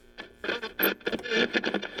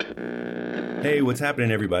Hey, what's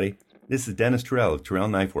happening, everybody? This is Dennis Terrell of Terrell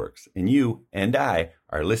Knife Works, and you and I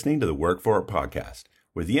are listening to the Work For It podcast,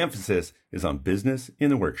 where the emphasis is on business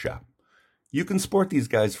in the workshop. You can support these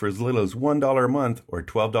guys for as little as $1 a month or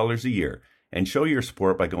 $12 a year, and show your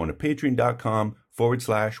support by going to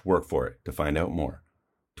patreon.com/workforit to find out more.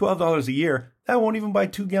 $12 a year, that won't even buy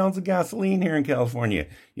 2 gallons of gasoline here in California.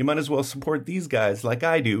 You might as well support these guys like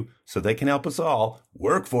I do so they can help us all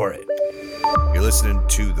work for it. You're listening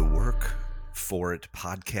to the Work For It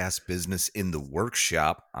podcast, Business in the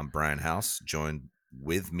Workshop. I'm Brian House, joined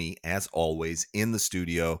with me, as always, in the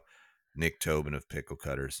studio, Nick Tobin of Pickle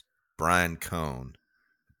Cutters, Brian Cohn,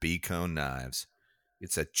 B Cone Knives.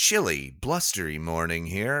 It's a chilly, blustery morning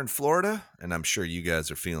here in Florida, and I'm sure you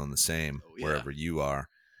guys are feeling the same wherever you are.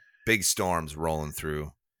 Big storms rolling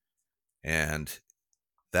through, and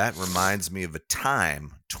that reminds me of a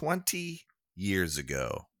time 20 years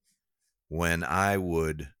ago when I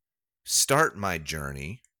would start my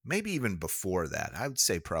journey, maybe even before that. I would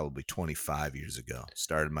say probably 25 years ago,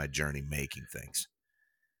 started my journey making things.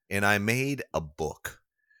 And I made a book.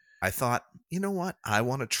 I thought, you know what? I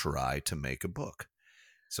want to try to make a book.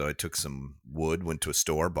 So I took some wood, went to a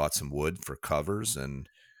store, bought some wood for covers, and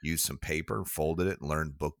used some paper, folded it, and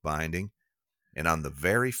learned bookbinding. And on the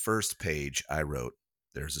very first page, I wrote,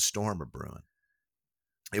 "There's a storm a-brewing."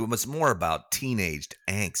 It was more about teenage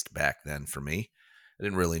angst back then for me. I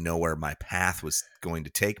didn't really know where my path was going to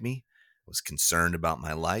take me. I was concerned about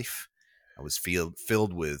my life. I was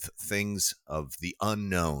filled with things of the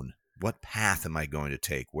unknown. What path am I going to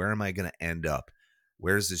take? Where am I going to end up?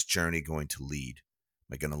 Where is this journey going to lead?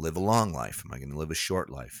 Am I going to live a long life? Am I going to live a short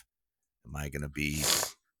life? Am I going to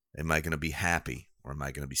be happy, or am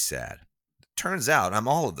I going to be sad? It turns out I'm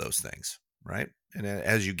all of those things, right? And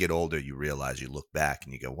as you get older, you realize, you look back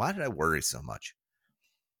and you go, why did I worry so much?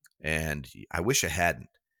 And I wish I hadn't.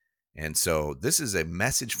 And so this is a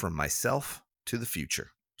message from myself to the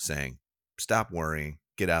future saying, stop worrying,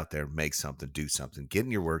 get out there, make something, do something, get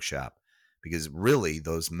in your workshop, because really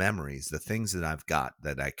those memories, the things that I've got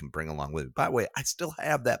that I can bring along with it. By the way, I still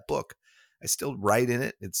have that book. I still write in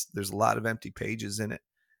it. There's a lot of empty pages in it.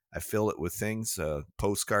 I fill it with things,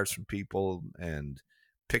 postcards from people and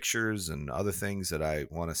pictures and other things that I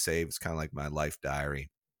want to save. It's kind of like my life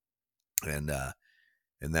diary.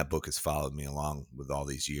 And that book has followed me along with all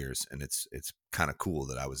these years. And it's kind of cool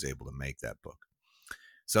that I was able to make that book.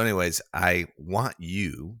 So anyways, I want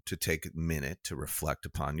you to take a minute to reflect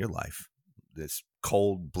upon your life. This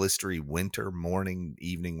cold, blistery winter morning,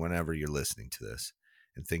 evening, whenever you're listening to this,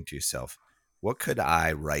 and think to yourself, what could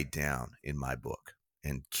I write down in my book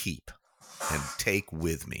and keep and take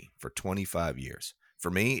with me for 25 years?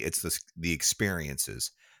 For me, it's the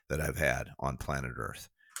experiences that I've had on planet Earth.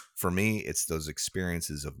 For me, it's those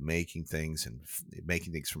experiences of making things and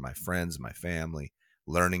making things for my friends, my family,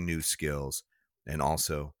 learning new skills, and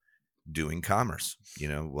also doing commerce. You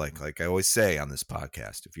know, like I always say on this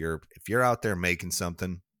podcast, if you're out there making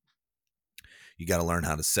something, you got to learn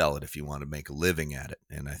how to sell it if you want to make a living at it.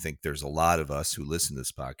 And I think there's a lot of us who listen to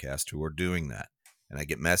this podcast who are doing that. And I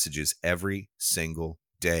get messages every single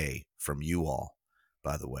day from you all,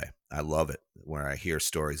 by the way. I love it, where I hear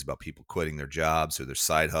stories about people quitting their jobs, or their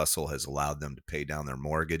side hustle has allowed them to pay down their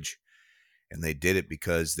mortgage. And they did it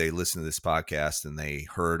because they listened to this podcast and they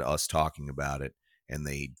heard us talking about it, and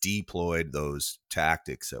they deployed those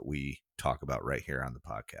tactics that we talk about right here on the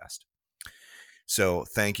podcast. So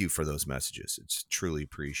thank you for those messages. It's truly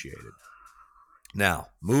appreciated.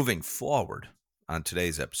 Now, moving forward on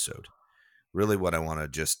today's episode, really what I want to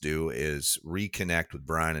just do is reconnect with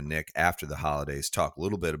Brian and Nick after the holidays, talk a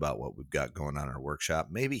little bit about what we've got going on in our workshop,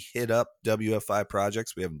 maybe hit up WFI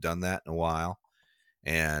projects. We haven't done that in a while,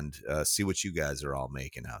 and see what you guys are all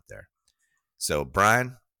making out there. So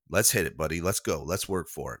Brian, let's hit it, buddy. Let's go. Let's work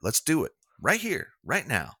for it. Let's do it right here, right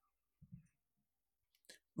now.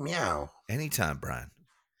 Meow. Anytime, Brian.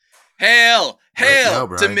 Hail Right now,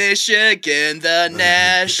 to Michigan, the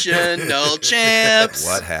national champs.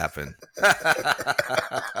 What happened?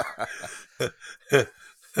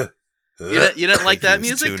 You didn't like that He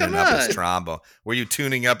was music? tuning Come up his on. trombone. Were you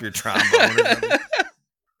tuning up your trombone or something?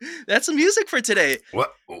 That's the music for today.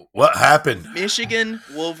 What happened? Michigan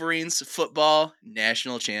Wolverines football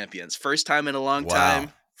national champions. First time in a long Wow.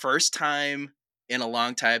 time. First time in a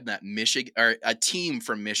long time that Michigan, or a team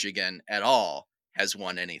from Michigan at all, has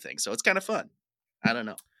won anything. So it's kind of fun. I don't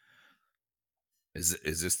know. Is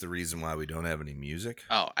this the reason why we don't have any music?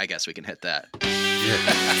 Oh, I guess we can hit that.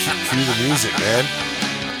 Yeah. Cue the music, man.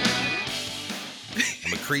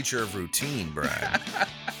 I'm a creature of routine, Brian.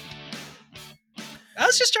 I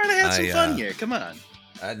was just trying to have some I, fun here. Come on.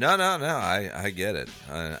 No. I get it.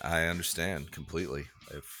 I understand completely.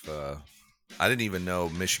 If I didn't even know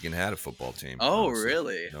Michigan had a football team. Oh, honestly.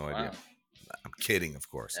 really? No idea. Wow. I'm kidding, of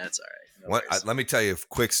course. That's all right. No worries. Let me tell you a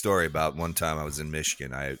quick story about one time I was in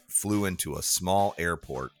Michigan. I flew into a small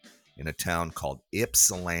airport in a town called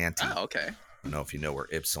Ypsilanti. Oh, okay. I don't know if you know where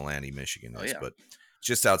Ypsilanti, Michigan is, yeah. but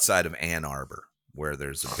just outside of Ann Arbor, where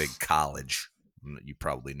there's a big college. You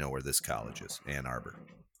probably know where this college is, Ann Arbor.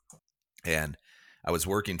 And I was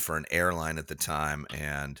working for an airline at the time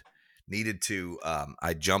and needed to.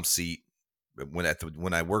 I jump seat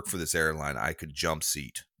when I worked for this airline. I could jump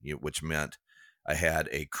seat, which meant I had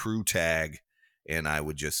a crew tag, and I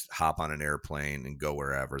would just hop on an airplane and go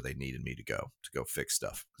wherever they needed me to go fix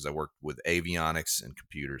stuff. Because I worked with avionics and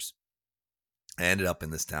computers. I ended up in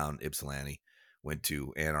this town, Ypsilanti. Went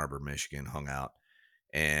to Ann Arbor, Michigan, hung out,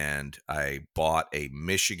 and I bought a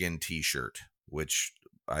Michigan T-shirt, which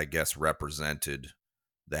I guess represented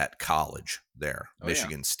that college there,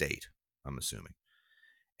 Michigan State, I'm assuming.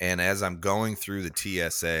 And as I'm going through the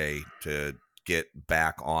TSA to get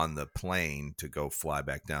back on the plane to go fly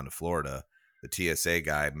back down to Florida, the TSA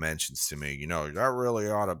guy mentions to me, that really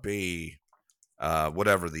ought to be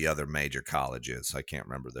whatever the other major college is. I can't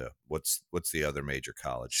remember what's the other major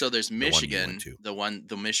college. So there's Michigan, the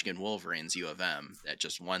the Michigan Wolverines, U of M, that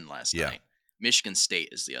just won last night. Michigan State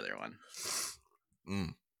is the other one.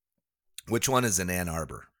 Which one is in Ann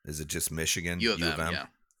Arbor? Is it just Michigan? U of M, yeah.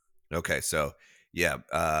 Okay, so yeah,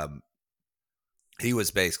 he was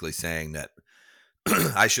basically saying that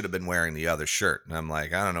I should have been wearing the other shirt, and I'm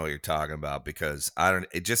like, I don't know what you're talking about because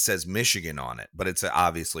it just says Michigan on it, but it's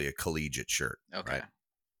obviously a collegiate shirt. Okay,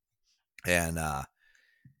 right?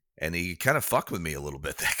 And he kind of fucked with me a little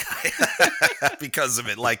bit, that guy, because of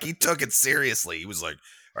it. Like, he took it seriously. He was like,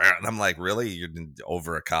 and I'm like, really? You're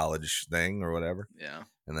over a college thing or whatever? Yeah.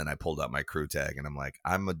 And then I pulled out my crew tag, and I'm like,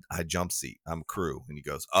 I jump seat. I'm crew. And he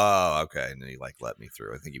goes, oh, okay. And then he let me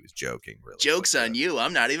through. I think he was joking, really. Joke's on you.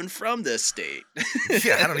 I'm not even from this state.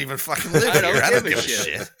 Yeah, I don't even fucking live here. I don't give a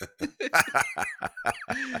shit.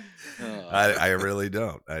 I really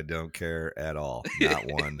don't. I don't care at all. Not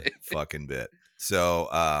one fucking bit. So,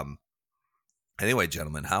 anyway,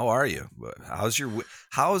 gentlemen, how are you?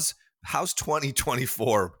 How's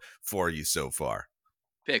 2024 for you so far?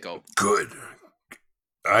 Pickle. Good.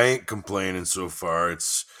 I ain't complaining so far.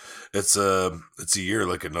 It's a year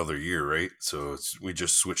like another year, right? So we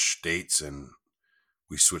just switched dates and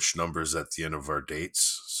we switched numbers at the end of our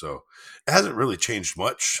dates. So it hasn't really changed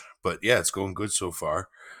much, but yeah, it's going good so far.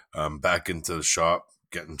 Back into the shop,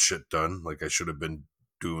 getting shit done like I should have been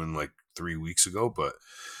doing like 3 weeks ago, but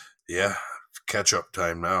yeah, catch up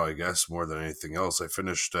time now, I guess, more than anything else. I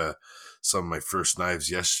finished some of my first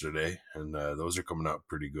knives yesterday, and those are coming out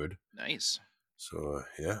pretty good. Nice. So,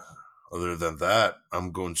 yeah, other than that,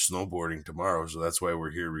 I'm going snowboarding tomorrow. So that's why we're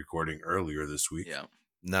here recording earlier this week. Yeah.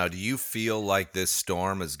 Now, do you feel like this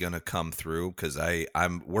storm is going to come through? Because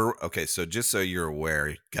okay. So just so you're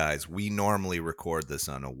aware, guys, we normally record this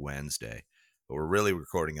on a Wednesday, but we're really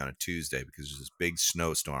recording on a Tuesday because there's this big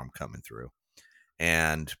snowstorm coming through.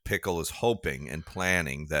 And Pickle is hoping and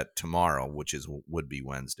planning that tomorrow, which would be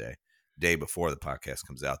Wednesday, day before the podcast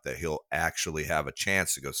comes out, that he'll actually have a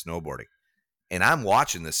chance to go snowboarding. And I'm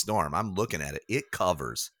watching this storm. I'm looking at it. It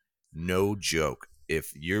covers, no joke,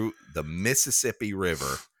 the Mississippi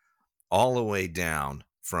River all the way down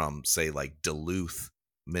from, say, like Duluth,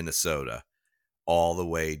 Minnesota, all the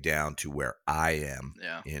way down to where I am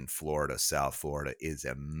in Florida, South Florida, is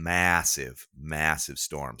a massive, massive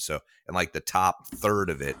storm. So, and like the top third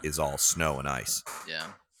of it is all snow and ice. Yeah.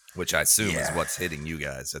 Which I assume is what's hitting you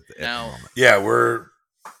guys at the moment. Yeah,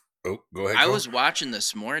 Oh, go ahead. I was watching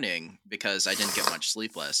this morning because I didn't get much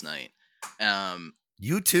sleep last night.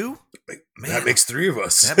 You too? Man, that makes 3 of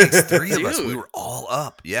us. That makes 3 of us. We were all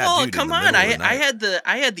up. Yeah, oh, dude. Come on. I had the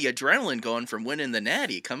adrenaline going from winning the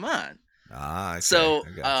Natty. Come on. Okay. So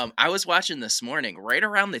I was watching this morning, right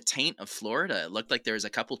around the taint of Florida. It looked like there was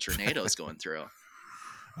a couple tornadoes going through.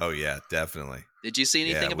 Oh yeah, definitely. Did you see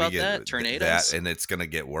anything about that? Tornadoes? And it's gonna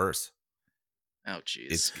get worse. Oh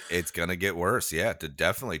jeez. It's gonna get worse. Yeah,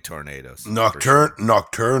 definitely tornadoes.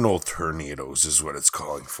 Nocturnal tornadoes is what it's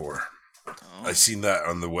calling for. Oh. I seen that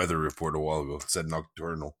on the weather report a while ago. It said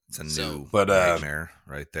nocturnal. It's a new nightmare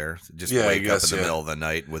right there. Just wake up in the middle of the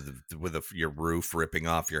night with your roof ripping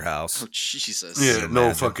off your house. Oh Jesus! Yeah,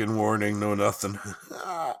 no fucking warning, no nothing.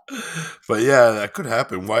 But yeah, that could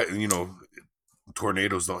happen. Why?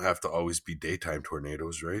 Tornadoes don't have to always be daytime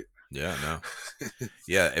tornadoes, right? Yeah, no.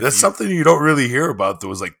 Yeah, that's something you don't really hear about.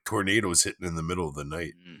 Those like tornadoes hitting in the middle of the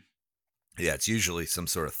night. Yeah, it's usually some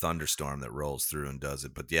sort of thunderstorm that rolls through and does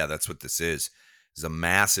it. But yeah, that's what this is. There's a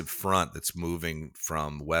massive front that's moving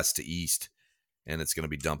from west to east, and it's going to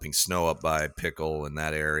be dumping snow up by Pickle in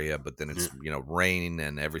that area, but then it's, rain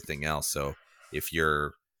and everything else. So if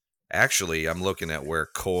you're actually, I'm looking at where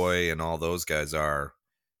Coy and all those guys are,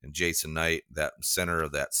 and Jason Knight, that center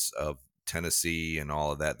of Tennessee and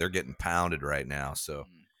all of that, they're getting pounded right now. So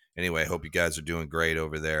anyway, I hope you guys are doing great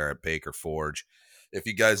over there at Baker Forge. If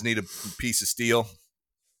you guys need a piece of steel,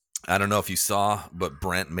 I don't know if you saw, but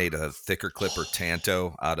Brent made a thicker clipper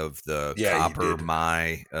Tanto out of the Copper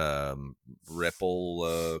Mai,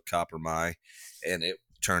 Ripple Copper Mai, and it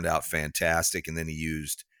turned out fantastic. And then he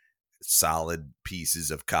used solid pieces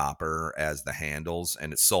of copper as the handles,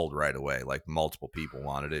 and it sold right away. Like, multiple people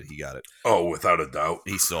wanted it. He got it. Oh, without a doubt.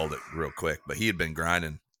 He sold it real quick, but he had been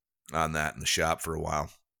grinding on that in the shop for a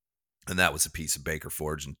while. And that was a piece of Baker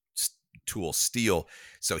Forge and tool steel.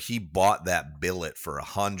 So he bought that billet for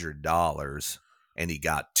 $100, and he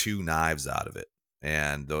got 2 knives out of it.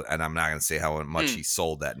 And I'm not going to say how much he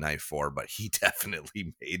sold that knife for, but he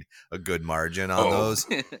definitely made a good margin on those.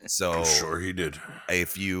 So I'm sure he did.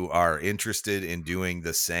 If you are interested in doing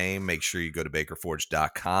the same, make sure you go to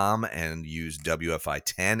bakerforge.com and use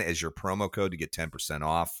WFI10 as your promo code to get 10%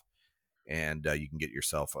 off. And you can get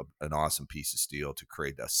yourself an awesome piece of steel to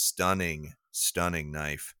create a stunning, stunning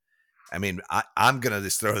knife. I mean, I'm going to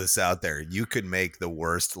just throw this out there. You could make the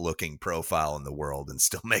worst looking profile in the world and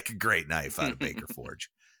still make a great knife out of Baker Forge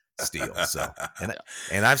steel. So,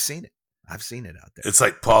 and I've seen it. I've seen it out there. It's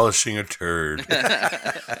like polishing a turd.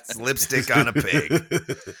 It's lipstick on a pig.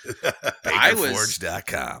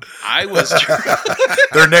 Bakerforge.com. I was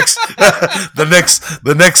Their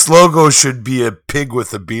the next logo should be a pig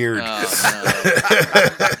with a beard. Oh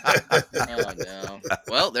no.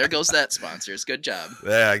 Well, there goes that sponsors. Good job.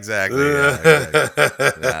 Yeah, exactly.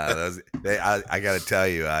 I got to tell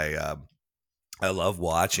you, I love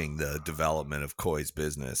watching the development of Coy's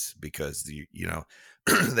business, because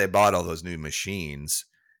they bought all those new machines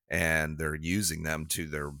and they're using them to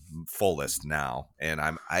their fullest now. And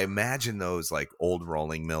I imagine those like old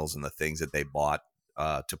rolling mills and the things that they bought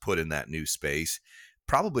to put in that new space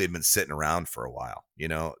probably have been sitting around for a while.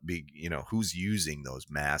 Who's using those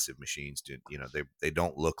massive machines to, they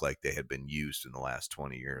don't look like they had been used in the last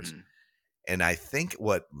 20 years. And I think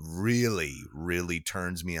what really, really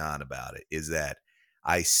turns me on about it is that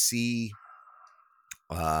I see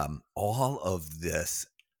all of this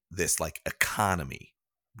like economy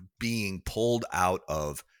being pulled out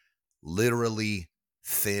of literally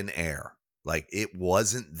thin air. Like, it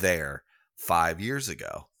wasn't there 5 years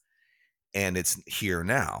ago, and it's here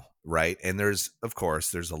now, right? And there's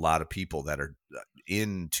a lot of people that are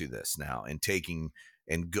into this now and taking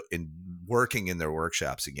and working in their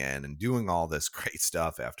workshops again and doing all this great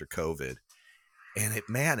stuff after COVID. And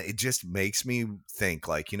it just makes me think,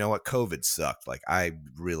 like, you know what? COVID sucked. Like, I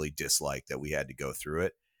really dislike that we had to go through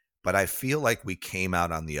it, but I feel like we came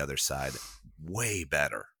out on the other side way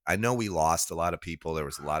better. I know we lost a lot of people. There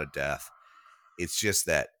was a lot of death. It's just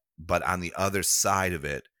that, but on the other side of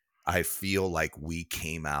it, I feel like we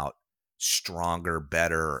came out stronger,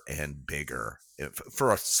 better, and bigger,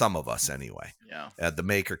 for some of us anyway. Yeah. The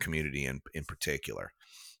maker community in particular.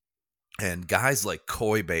 And guys like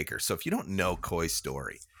Coy Baker. So if you don't know Coy's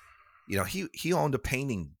story, he owned a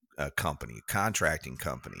painting company, contracting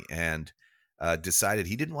company, and decided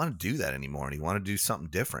he didn't want to do that anymore, and he wanted to do something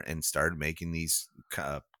different, and started making these,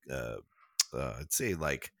 I'd say,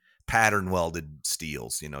 like pattern welded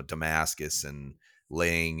steels, Damascus, and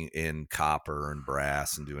laying in copper and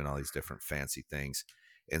brass and doing all these different fancy things,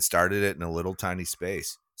 and started it in a little tiny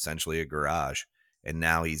space, essentially a garage. And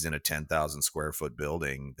now he's in a 10,000 square foot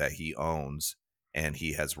building that he owns, and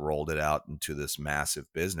he has rolled it out into this massive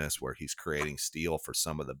business where he's creating steel for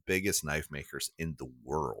some of the biggest knife makers in the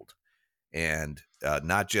world. And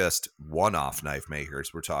not just one-off knife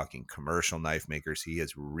makers. We're talking commercial knife makers. He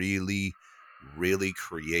has really, really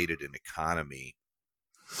created an economy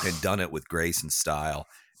and done it with grace and style.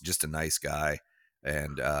 Just a nice guy.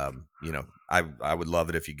 And, I would love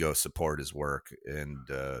it if you go support his work and,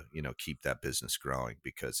 keep that business growing,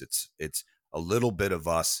 because it's a little bit of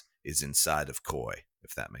us is inside of Coy,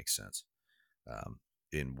 if that makes sense.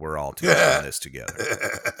 And we're all doing this together.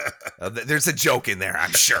 There's a joke in there,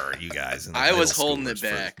 I'm sure, you guys. I was holding it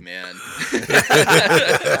back, man.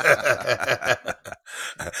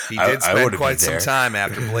 He did spend quite some time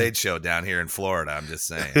after Blade Show down here in Florida. I'm just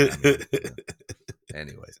saying.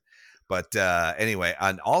 Anyways. But anyway,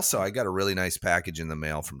 and also I got a really nice package in the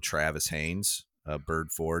mail from Travis Haynes,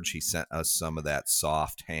 Bird Forge. He sent us some of that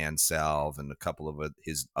soft hand salve and a couple of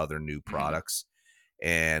his other new products.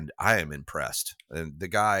 and I am impressed. And the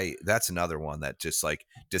guy, that's another one that just like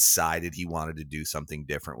decided he wanted to do something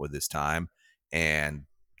different with his time and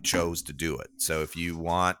chose to do it. So if you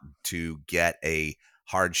want to get a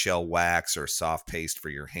hard shell wax or soft paste for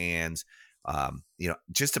your hands,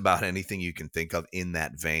 just about anything you can think of in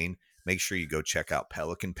that vein, make sure you go check out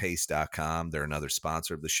pelicanpaste.com. They're another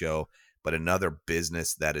sponsor of the show, but another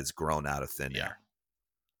business that has grown out of thin air.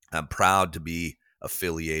 I'm proud to be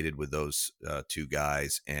affiliated with those two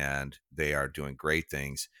guys, and they are doing great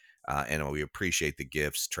things. And we appreciate the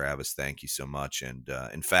gifts, Travis. Thank you so much. And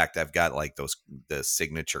in fact, I've got like the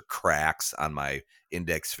signature cracks on my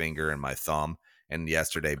index finger and my thumb. And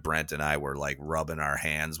yesterday, Brent and I were like rubbing our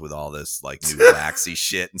hands with all this like new waxy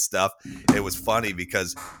shit and stuff. It was funny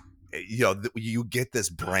because you get this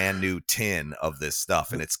brand new tin of this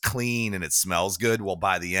stuff and it's clean and it smells good. Well,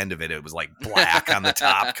 by the end of it, it was like black on the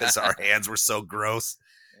top because our hands were so gross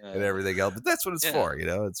and everything else. But that's what it's for,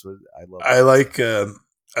 It's what I love.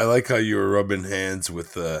 I like how you were rubbing hands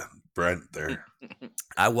with Brent there.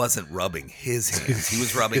 I wasn't rubbing his hands. He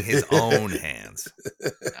was rubbing his own hands.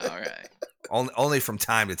 All right. Only from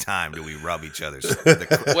time to time do we rub each other's.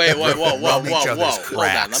 Wait, whoa! Hold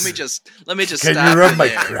on. Let me just Can stop you rub my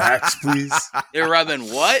there. cracks, please? You're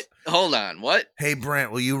rubbing what? Hold on, what? Hey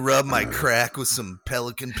Brent, will you rub my crack with some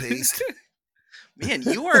Pelican paste? Man,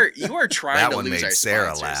 you are trying that to one lose made our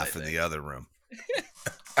Sarah sponsors, laugh in the other room.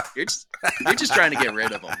 You're just trying to get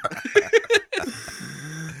rid of them.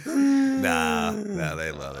 Nah,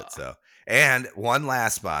 they love it. So, and one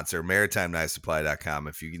last sponsor, MaritimeKnifeSupply.com.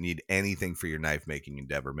 If you need anything for your knife making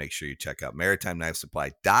endeavor, make sure you check out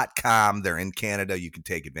MaritimeKnifeSupply.com. They're in Canada. You can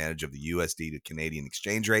take advantage of the USD to Canadian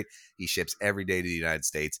exchange rate. He ships every day to the United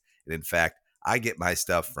States. And in fact, I get my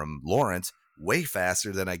stuff from Lawrence way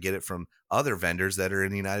faster than I get it from other vendors that are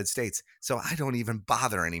in the United States. So I don't even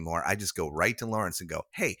bother anymore. I just go right to Lawrence and go,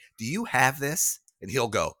 hey, do you have this? And he'll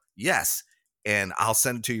go, yes. And I'll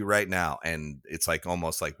send it to you right now. And it's like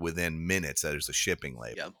almost like within minutes, there's a shipping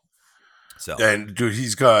label. Yep. So, and dude,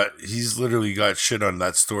 he's literally got shit on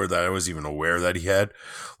that store that I wasn't even aware that he had,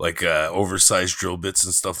 like oversized drill bits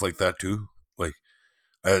and stuff like that too. Like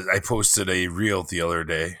I posted a reel the other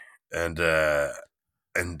day, and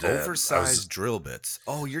oversized drill bits.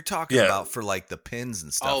 Oh, you're talking about for like the pins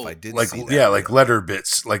and stuff. I did see that. Yeah, like letter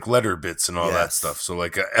bits and all that stuff. So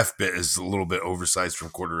like a F bit is a little bit oversized from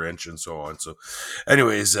 1/4 inch and so on. So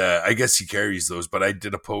anyways, I guess he carries those, but I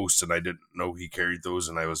did a post and I didn't know he carried those,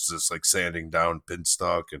 and I was just like sanding down pin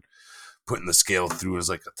stock and putting the scale through. It was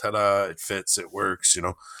like, ta-da, it fits, it works,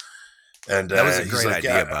 And that was a great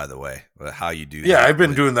idea, by the way, how you do that. Yeah, I've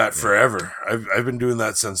been doing that forever. I've been doing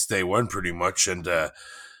that since day one, pretty much. And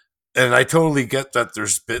I totally get that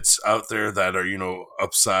there's bits out there that are,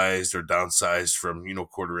 upsized or downsized from,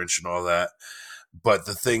 1/4 inch and all that. But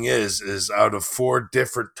the thing is out of 4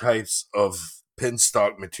 different types of pin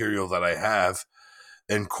stock material that I have,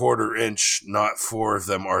 and 1/4 inch, not 4 of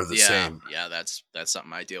them are the same. Yeah, that's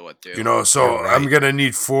something I deal with too. So right. I'm going to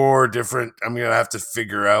need 4 different, I'm going to have to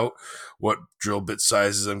figure out what drill bit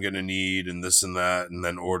sizes I'm going to need and this and that, and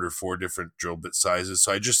then order 4 different drill bit sizes.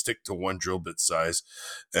 So I just stick to 1 drill bit size,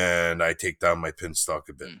 and I take down my pin stock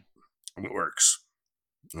a bit. And it works.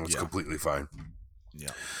 And it's completely fine.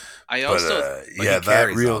 Yeah. I also, he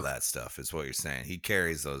carries all that stuff is what you're saying. He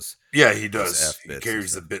carries those. Yeah, he does. He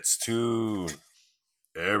carries the bits too.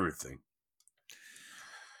 Everything.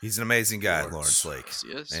 He's an amazing guy, Lawrence Lake,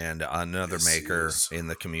 yes. And another maker in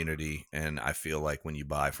the community. And I feel like when you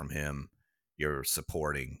buy from him, you're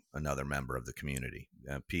supporting another member of the community.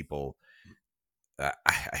 People, I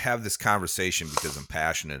have this conversation because I'm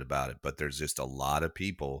passionate about it, but there's just a lot of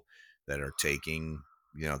people that are taking,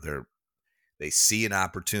 they see an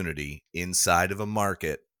opportunity inside of a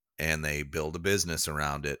market and they build a business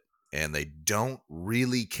around it. And they don't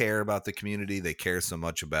really care about the community. They care so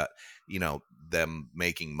much about, them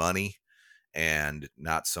making money, and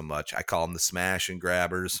not so much. I call them the smash and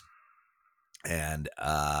grabbers. And,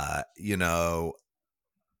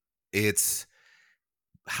 it's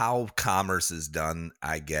how commerce is done.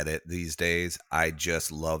 I get it these days. I just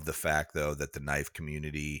love the fact, though, that the knife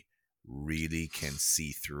community really can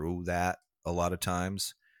see through that a lot of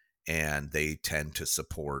times. And they tend to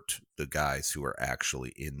support the guys who are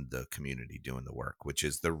actually in the community doing the work, which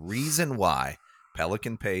is the reason why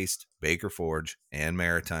Pelican Paste, Baker Forge, and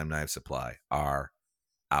Maritime Knife Supply are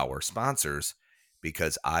our sponsors,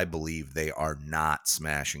 because I believe they are not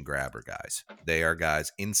smash and grabber guys. They are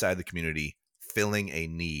guys inside the community filling a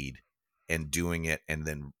need and doing it, and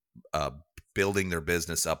then building their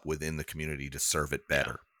business up within the community to serve it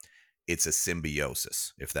better. Yeah. It's a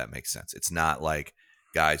symbiosis, if that makes sense. It's not like,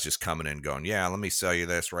 guys just coming in going, yeah, let me sell you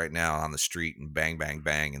this right now on the street, and bang, bang,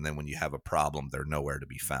 bang. And then when you have a problem, they're nowhere to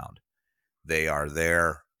be found. They are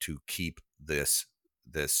there to keep this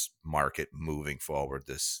market moving forward,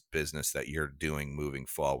 this business that you're doing moving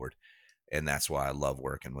forward. And that's why I love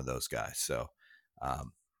working with those guys. So,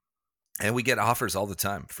 and we get offers all the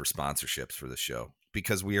time for sponsorships for the show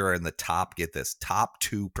because we are in the top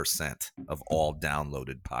 2% of all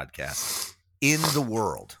downloaded podcasts in the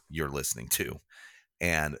world you're listening to.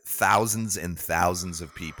 And thousands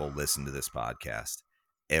of people listen to this podcast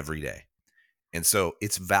every day. And so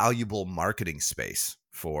it's valuable marketing space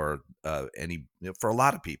for for a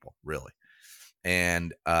lot of people, really.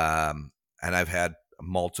 And I've had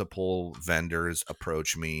multiple vendors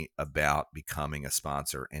approach me about becoming a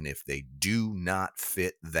sponsor. And if they do not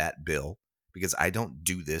fit that bill, because I don't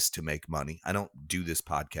do this to make money, I don't do this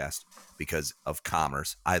podcast because of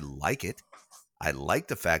commerce. I like it. I like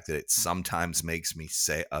the fact that it sometimes makes me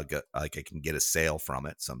say like I can get a sale from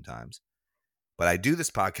it sometimes. But I do this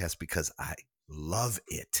podcast because I love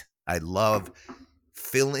it. I love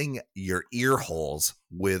filling your ear holes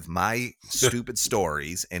with my stupid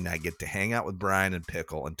stories, and I get to hang out with Brian and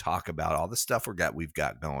Pickle and talk about all the stuff we've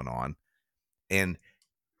got going on. And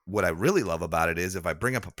what I really love about it is if I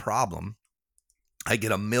bring up a problem, I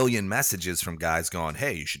get a million messages from guys going,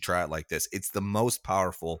 hey, you should try it like this. It's the most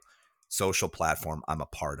powerful social platform I'm a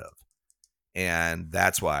part of. And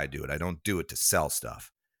that's why I do it. I don't do it to sell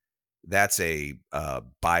stuff. That's a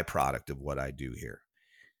byproduct of what I do here,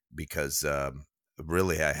 because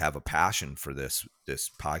really I have a passion for this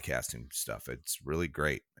podcasting stuff. It's really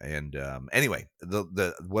great. And anyway,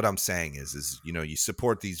 the what I'm saying is you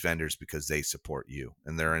support these vendors because they support you,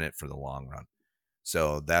 and they're in it for the long run.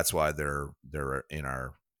 So that's why they're in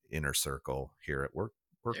our inner circle here at work.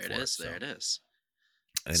 There it is. There it is.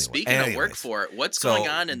 Anyway, Speaking of Work For It, what's going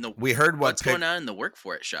on in the going on in the Work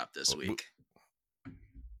For It shop this week?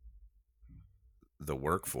 The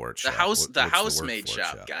Work For It shop. The housemaid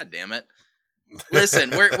shop. God damn it.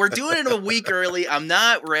 Listen, we're doing it a week early. I'm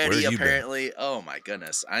not ready apparently. Been? Oh my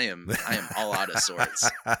goodness. I am all out of sorts.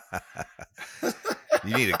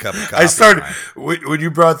 You need a cup of coffee. When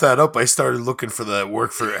you brought that up, I started looking for the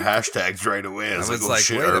Work For It hashtags right away. I was like,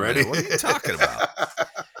 shit, wait already? A minute, what are you talking about?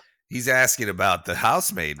 He's asking about the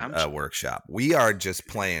housemaid workshop. We are just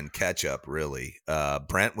playing catch up, really.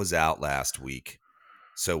 Brent was out last week,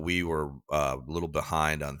 so we were a little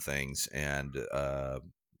behind on things, and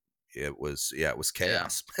it was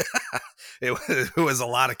chaos. Yeah. it was a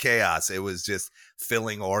lot of chaos. It was just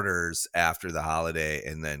filling orders after the holiday,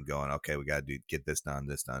 and then going, okay, we got to get this done,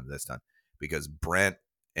 because Brent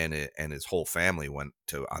and his whole family went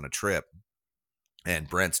on a trip. And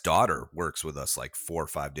Brent's daughter works with us like 4 or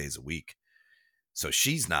 5 days a week. So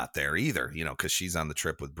she's not there either, because she's on the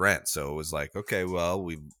trip with Brent. So it was like, okay, well,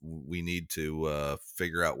 we need to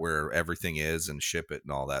figure out where everything is and ship it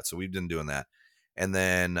and all that. So we've been doing that. And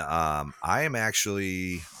then I am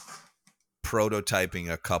actually prototyping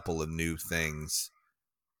a couple of new things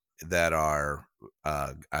that are,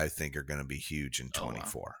 I think are going to be huge in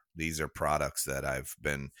 24. Wow. These are products that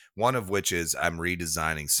one of which is I'm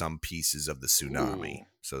redesigning some pieces of the Tsunami. Ooh.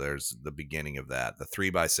 So there's the beginning of that, the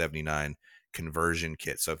 3x79 conversion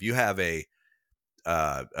kit. So if you have a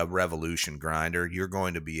Revolution grinder, you're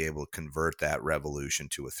going to be able to convert that Revolution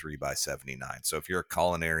to a 3x79. So if you're a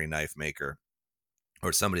culinary knife maker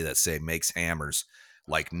or somebody that say makes hammers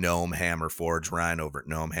like Gnome Hammer Forge, Ryan over at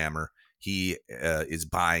Gnome Hammer, he is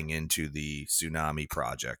buying into the Tsunami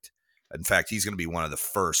project. In fact, he's going to be one of the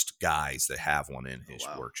first guys that have one in his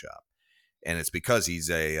workshop. And it's because he's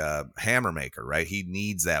a hammer maker, right? He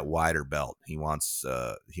needs that wider belt. He wants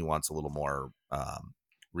a little more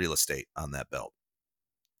real estate on that belt.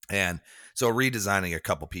 And so redesigning a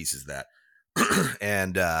couple pieces of that.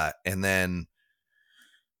 and then,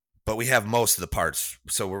 but we have most of the parts.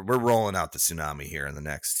 So we're rolling out the Tsunami here in the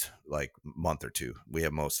next like month or two. We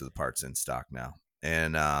have most of the parts in stock now.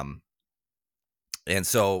 And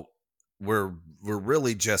so we're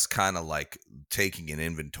really just kind of like taking an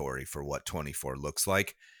inventory for what 24 looks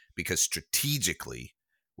like, because strategically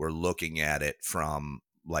we're looking at it from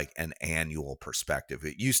like an annual perspective.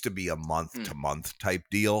 It used to be a month to month type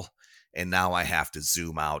deal. And now I have to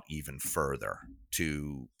zoom out even further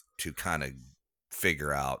to kind of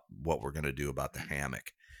figure out what we're going to do about the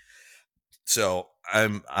hammock. So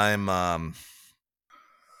I'm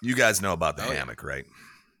you guys know about the hammock, right?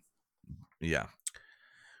 Yeah.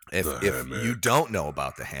 If you don't know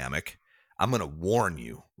about the hammock, I'm going to warn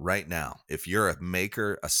you right now. If you're a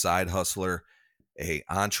maker, a side hustler, a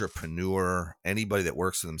entrepreneur, anybody that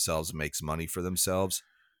works for themselves and makes money for themselves,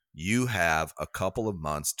 you have a couple of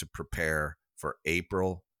months to prepare for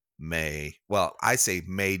April, May. Well, I say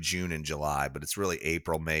May, June, and July, but it's really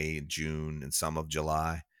April, May, June, and some of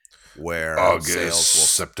July. Where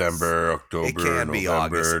August, September, October,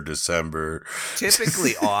 November, December.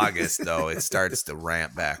 Typically August, though, it starts to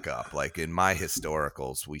ramp back up. Like in my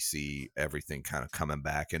historicals, we see everything kind of coming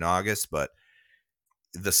back in August, but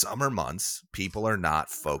the summer months, people are not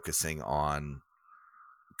focusing on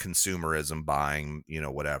consumerism, buying,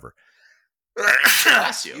 whatever.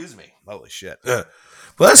 Bless you. Excuse me. Holy shit.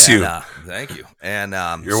 Bless you. Thank you. And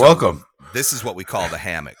you're welcome. This is what we call the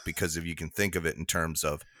hammock, because if you can think of it in terms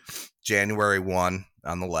of January 1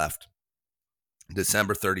 on the left,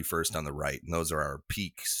 December 31st on the right, and those are our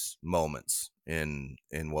peaks moments in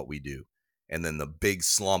what we do. And then the big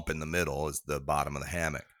slump in the middle is the bottom of the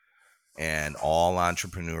hammock. And all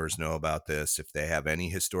entrepreneurs know about this. If they have any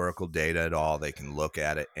historical data at all, they can look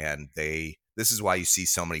at it. And this is why you see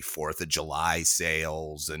so many 4th of July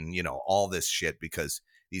sales and, all this shit, because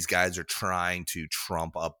these guys are trying to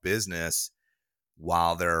trump up business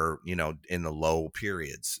while they're, in the low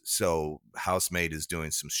periods. So Housemade is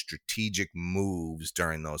doing some strategic moves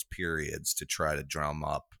during those periods to try to drum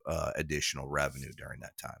up additional revenue during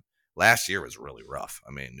that time. Last year was really rough.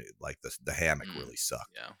 I mean, like the hammock really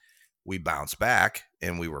sucked. Yeah. We bounced back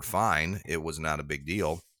and we were fine. It was not a big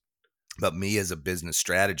deal. But me as a business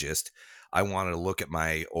strategist, I wanted to look at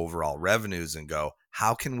my overall revenues and go,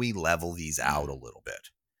 how can we level these out a little bit?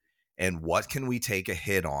 And what can we take a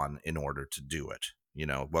hit on in order to do it?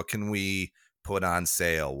 What can we put on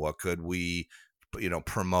sale? What could we,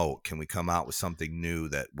 promote? Can we come out with something new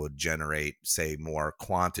that would generate, say, more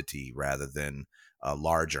quantity rather than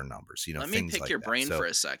larger numbers? Let me pick your brain for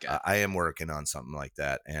a second. I am working on something like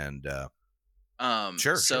that. And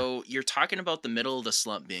sure. So you're talking about the middle of the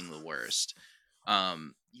slump being the worst.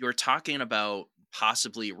 You're talking about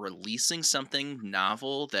possibly releasing something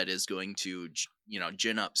novel that is going to,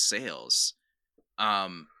 gin up sales.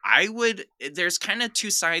 There's kind of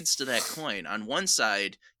two sides to that coin. On one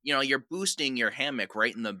side, you're boosting your hammock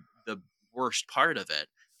right in the worst part of it.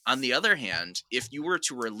 On the other hand, if you were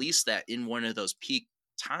to release that in one of those peak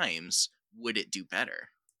times, would it do better?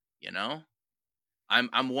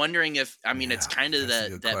 I'm wondering if, it's kind of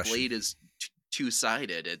that blade is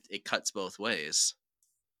two-sided. It cuts both ways.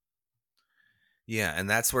 Yeah, and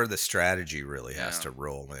that's where the strategy really has to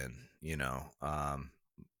roll in.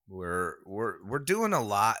 We're doing a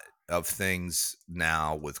lot of things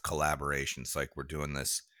now with collaborations. Like we're doing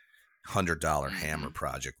this $100 hammer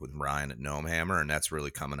project with Ryan at Gnome Hammer, and that's really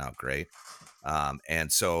coming out great.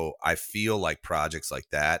 And so I feel like projects like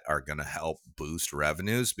that are going to help boost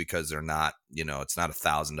revenues because they're not, it's not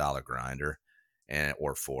 $1,000 grinder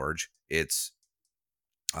or forge. It's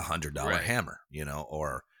 $100 hammer,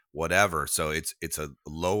 or whatever. So it's a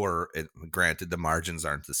lower, granted the margins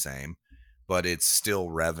aren't the same, but it's still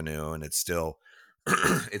revenue, and it's still,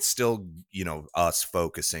 us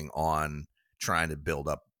focusing on trying to build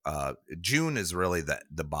up. June is really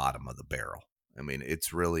the bottom of the barrel. I mean,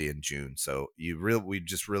 it's really in June. So we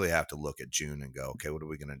just really have to look at June and go, okay, what are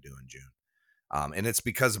we going to do in June? And it's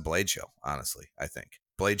because of Blade Show, honestly. I think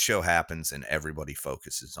Blade Show happens and everybody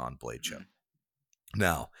focuses on Blade Show.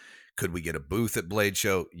 Now, could we get a booth at Blade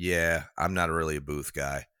Show? Yeah, I'm not really a booth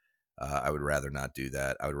guy. I would rather not do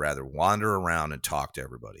that. I would rather wander around and talk to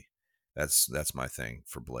everybody. That's my thing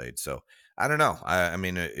for Blade. So I don't know. I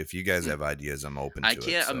mean, if you guys have ideas, I'm open to it. I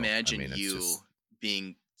can't imagine you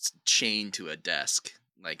being chained to a desk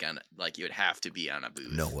like you would have to be on a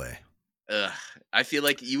booth. No way. I feel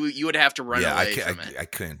like you would have to run away from it. I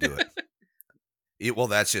couldn't do it. Well,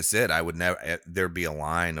 that's just it. I would never. There'd be a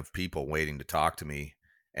line of people waiting to talk to me,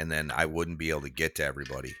 and then I wouldn't be able to get to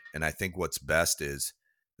everybody. And I think what's best is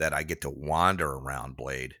that I get to wander around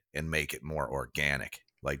Blade and make it more organic,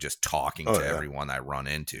 like just talking to everyone I run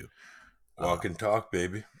into. Walk and talk,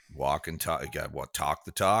 baby. Walk and talk. You got to talk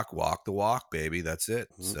the talk, walk the walk, baby. That's it.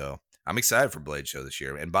 So I'm excited for Blade Show this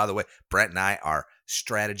year. And by the way, Brent and I are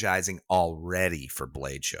strategizing already for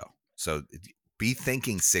Blade Show. So be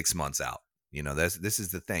thinking 6 months out. This is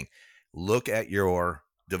the thing. Look at your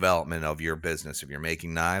development of your business. If you're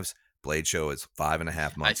making knives, Blade Show is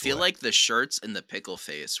 5.5 months. I feel like the shirts and the pickle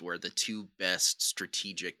face were the two best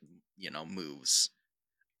strategic, moves.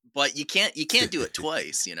 But you can't do it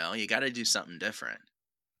twice, you got to do something different.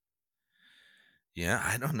 Yeah,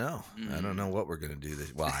 I don't know. I don't know what we're going to do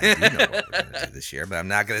this. Well, I do know what we're going to do this year, but I'm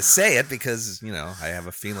not going to say it because, I have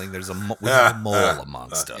a feeling there's a mole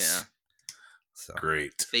amongst us. Yeah. So.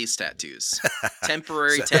 Great. Face tattoos.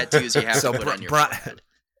 Temporary tattoos you have to put on your forehead.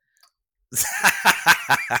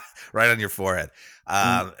 right on your forehead.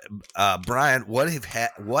 Brian,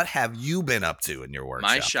 what have you been up to in your workshop?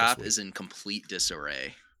 My this shop week? is in complete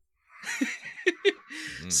disarray.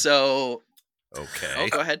 So, Okay. oh,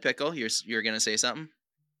 go ahead, Pickle. You're gonna say something?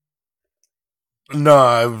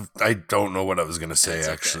 No, I don't know what I was gonna say. That's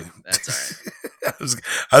okay. Actually, That's all right.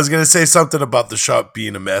 I was gonna say something about the shop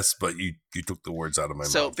being a mess, but you took the words out of my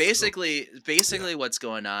mouth. So basically, what's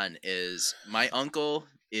going on is my uncle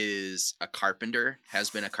is a carpenter, has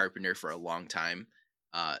been a carpenter for a long time.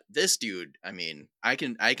 This dude, I mean, I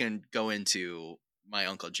can go into my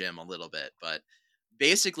Uncle Jim a little bit, but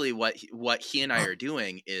basically what he and I are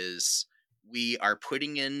doing is we are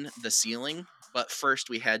putting in the ceiling, but first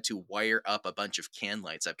we had to wire up a bunch of can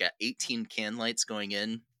lights. I've got 18 can lights going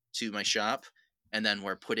in to my shop, and then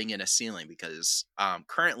we're putting in a ceiling because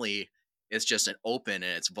currently it's just an open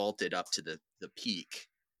and it's vaulted up to the peak.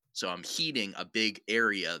 So I'm heating a big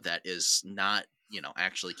area that is not,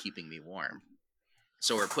 actually keeping me warm.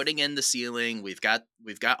 So we're putting in the ceiling. We've got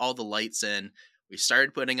all the lights in. We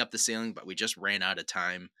started putting up the ceiling, but we just ran out of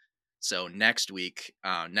time. So next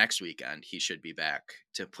weekend, he should be back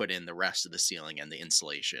to put in the rest of the ceiling and the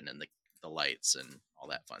insulation and the lights and all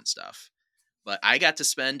that fun stuff. But I got to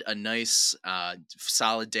spend a nice,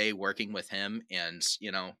 solid day working with him, and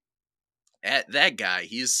that guy,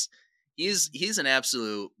 he's an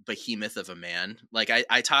absolute behemoth of a man. Like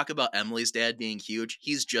I talk about Emily's dad being huge.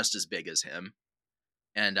 He's just as big as him.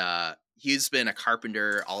 And he's been a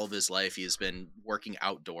carpenter all of his life. He's been working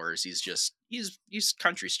outdoors. He's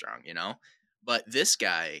country strong, But this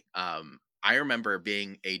guy, I remember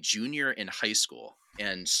being a junior in high school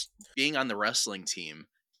and being on the wrestling team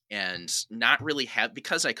and not really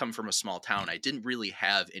because I come from a small town, I didn't really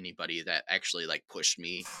have anybody that actually like pushed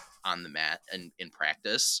me on the mat and in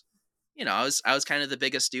practice. I was kind of the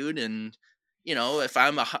biggest dude, and if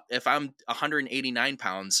I'm 189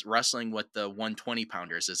 pounds, wrestling with the 120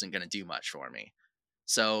 pounders isn't going to do much for me.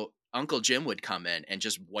 So Uncle Jim would come in and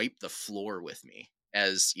just wipe the floor with me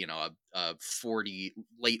as, a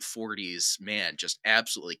late 40s man, just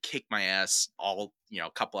absolutely kick my ass all,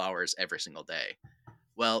 a couple hours every single day.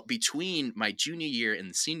 Well, between my junior year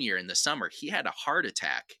and senior year in the summer, he had a heart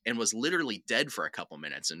attack and was literally dead for a couple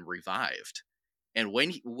minutes and revived. And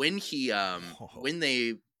when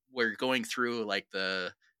they were going through like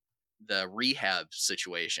the rehab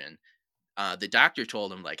situation, the doctor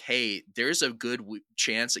told him like, hey, there's a good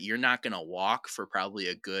chance that you're not going to walk for probably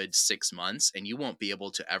a good 6 months and you won't be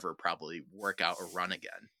able to ever probably work out or run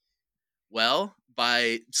again. Well,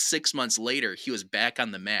 by 6 months later, he was back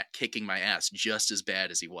on the mat kicking my ass just as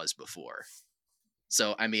bad as he was before.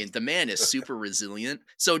 So, I mean, the man is super resilient.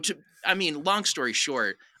 So, long story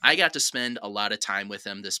short, I got to spend a lot of time with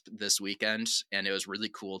him this weekend, and it was really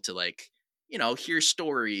cool to like, hear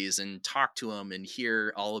stories and talk to him and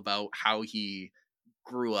hear all about how he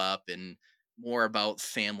grew up and more about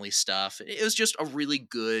family stuff. It was just a really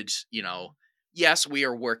good, yes, we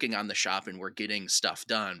are working on the shop and we're getting stuff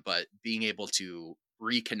done, but being able to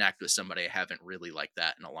reconnect with somebody I haven't really liked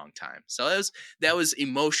that in a long time. So that was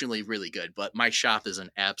emotionally really good, but my shop is an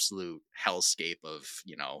absolute hellscape of,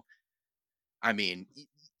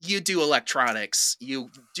 you do electronics, you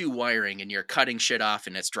do wiring, and you're cutting shit off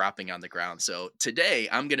and it's dropping on the ground. So today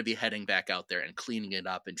I'm going to be heading back out there and cleaning it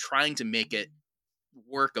up and trying to make it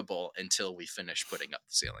workable until we finish putting up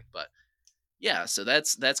the ceiling. But yeah, so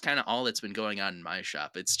that's kind of all that's been going on in my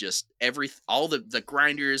shop. It's just all the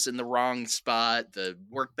grinders in the wrong spot, the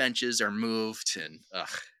workbenches are moved, and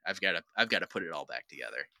I've got to put it all back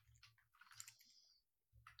together.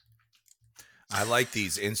 I like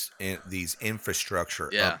these infrastructure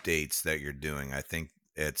updates that you're doing. I think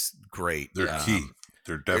it's great. They're key.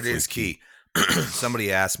 They're definitely it is key.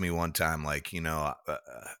 Somebody asked me one time, like,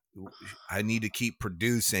 I need to keep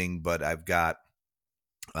producing, but I've got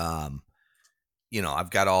I've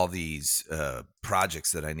got all these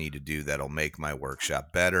projects that I need to do that'll make my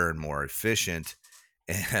workshop better and more efficient.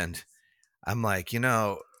 And I'm like,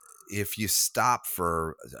 if you stop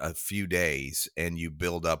for a few days and you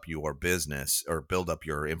build up your business or build up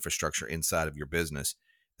your infrastructure inside of your business,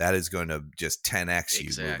 that is going to just 10x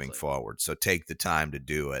you moving forward. So take the time to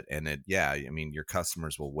do it. And your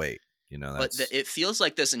customers will wait. But it feels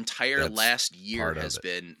like this entire last year has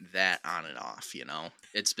been that on and off.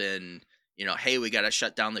 It's been, hey, we got to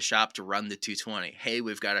shut down the shop to run the 220. Hey,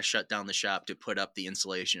 we've got to shut down the shop to put up the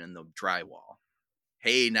insulation and the drywall.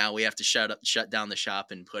 Hey, now we have to shut down the shop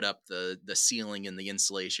and put up the ceiling and the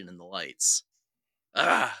insulation and the lights.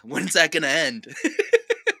 When's that going to end?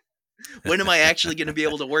 When am I actually going to be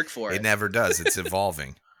able to work for it? It never does. It's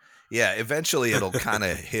evolving. Yeah, eventually it'll kind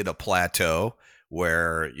of hit a plateau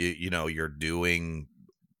where you're doing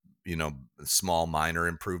small minor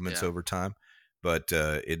improvements Yeah. over time, but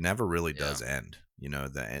it never really Yeah. does end.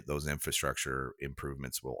 Those infrastructure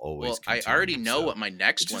improvements will always Well, I continue. already know so what my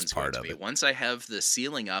next it's just one's going part to of be. it. Once I have the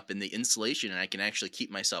ceiling up and the insulation and I can actually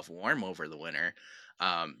keep myself warm over the winter,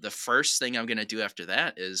 the first thing I'm going to do after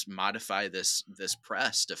that is modify this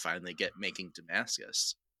press to finally get making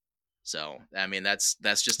Damascus. So, I mean, that's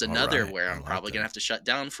just All another right. where I I'm like probably going to that. have to shut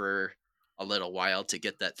down for a little while to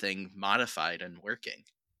get that thing modified and working.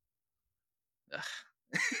 Ugh.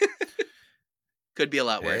 Could be a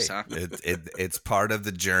lot worse, Hey, huh? it's part of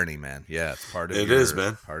the journey, man. Yeah, it's part of It is,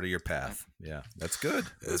 man. part of your path. Yeah, that's good.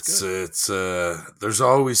 That's It's there's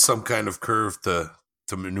always some kind of curve to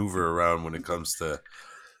maneuver around when it comes to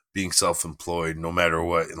being self-employed, no matter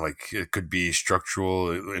what. And like, it could be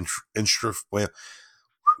structural infrastructure.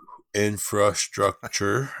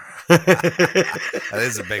 That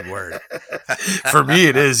is a big word. For me,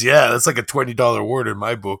 it is. Yeah, that's like a $20 word in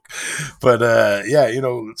my book. But yeah,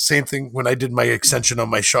 same thing when I did my extension on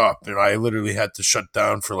my shop. I literally had to shut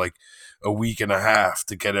down for like a week and a half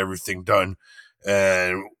to get everything done,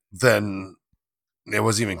 and then it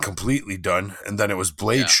wasn't even completely done. And then it was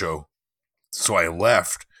Blade Yeah. Show, so I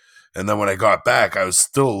left. And then when I got back, I was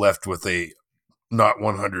still left with a not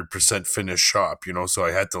 100% finished shop, so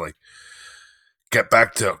I had to like get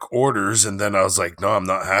back to orders. And then I was like, no, I'm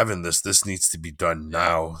not having this. This needs to be done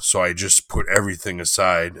now. So I just put everything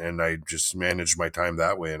aside and I just managed my time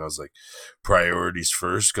that way. And I was like, priorities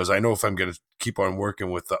first, because I know if I'm going to keep on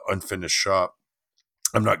working with the unfinished shop,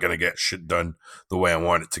 I'm not going to get shit done the way I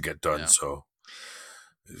want it to get done. Yeah. So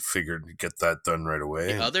I figured to get that done right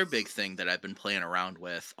away. The other big thing that I've been playing around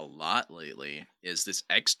with a lot lately is this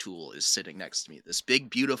X-Tool is sitting next to me. This big,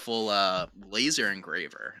 beautiful laser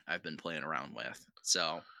engraver I've been playing around with.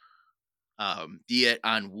 So, be it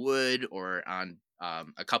on wood or on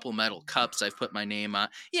a couple metal cups I've put my name on.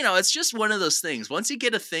 It's just one of those things. Once you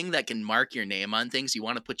get a thing that can mark your name on things, you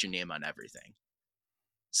want to put your name on everything.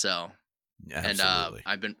 So, Absolutely. and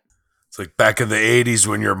I've been... It's like back in the 80s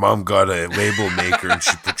when your mom got a label maker and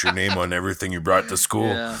she put your name on everything you brought to school.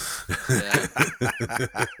 Yeah.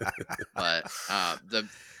 But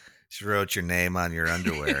she wrote your name on your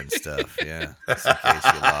underwear and stuff. Yeah, just in case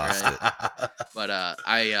you lost it. But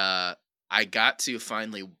I got to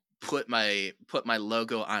finally put my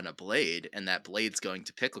logo on a blade, and that blade's going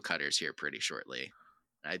to Pickle Cutters here pretty shortly.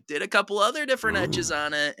 I did a couple other different edges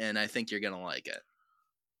on it, and I think you're gonna like it.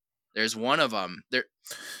 There's one of them there.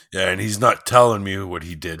 Yeah, and he's not telling me what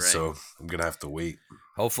he did, Right. so I'm gonna have to wait.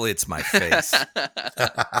 Hopefully, it's my face.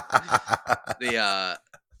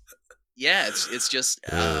 It's just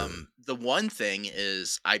the one thing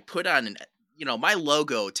is I put on my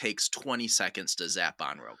logo takes 20 seconds to zap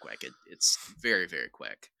on real quick. It's very, very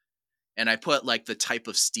quick. And I put like the type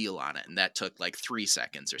of steel on it, and that took like 3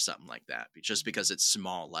 seconds or something like that, just because it's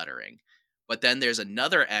small lettering. But then there's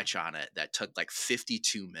another etch on it that took like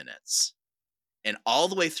 52 minutes. And all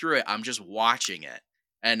the way through it, I'm just watching it.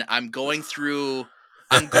 And I'm going through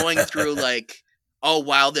like, oh,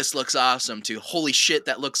 wow, this looks awesome, to holy shit,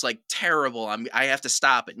 that looks like terrible. I have to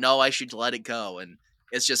stop it. No, I should let it go. And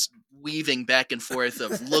it's just weaving back and forth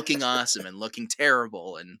of looking awesome and looking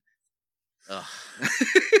terrible. And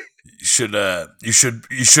you should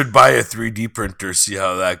buy a 3D printer, see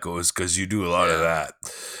how that goes, because you do a lot of that.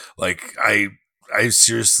 Like I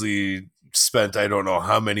seriously spent I don't know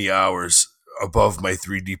how many hours above my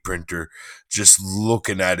 3D printer just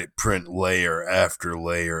looking at it print layer after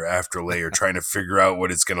layer after layer, trying to figure out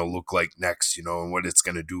what it's going to look like next, and what it's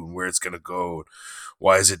going to do and where it's going to go.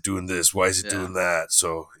 Why is it doing this? Why is it doing that?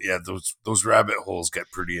 So yeah, those rabbit holes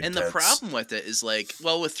get pretty intense. And the problem with it is like,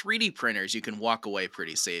 well, with 3D printers, you can walk away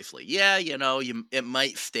pretty safely. Yeah, it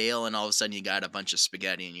might fail and all of a sudden you got a bunch of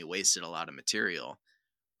spaghetti and you wasted a lot of material.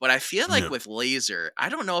 But I feel like with laser, I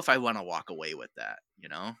don't know if I want to walk away with that,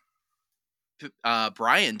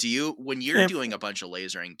 Brian, when you're doing a bunch of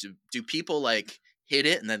lasering, do people like hit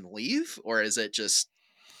it and then leave? Or is it just,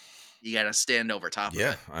 you got to stand over top of it?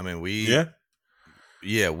 Yeah. I mean, we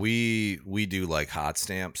do like hot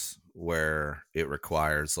stamps where it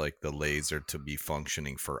requires like the laser to be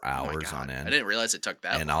functioning for hours on end. I didn't realize it took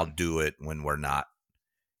that long. And I'll do it when we're not.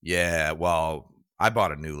 Yeah. Well, I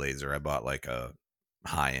bought a new laser. I bought like a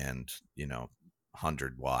high end,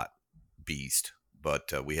 100-watt beast,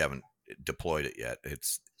 but we haven't deployed it yet.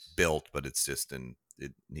 It's built, but it's just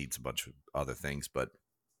it needs a bunch of other things. But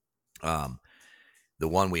the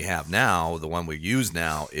one we have now, the one we use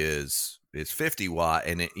now is 50 watt,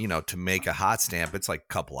 and it, to make a hot stamp, it's like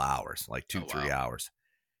a couple hours, like 2-3 hours.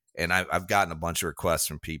 And I've gotten a bunch of requests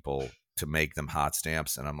from people to make them hot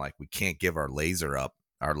stamps, and I'm like, we can't give our laser up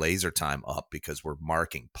our laser time up because we're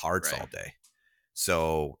marking parts Right. all day.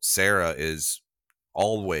 So Sarah is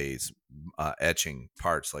always etching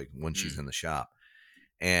parts like when she's in the shop.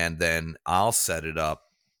 And then I'll set it up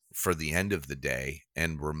for the end of the day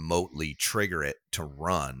and remotely trigger it to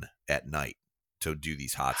run at night to do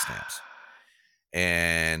these hot stamps.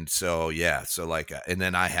 And so, yeah, so like, and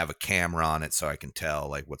then I have a camera on it so I can tell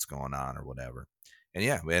like what's going on or whatever. And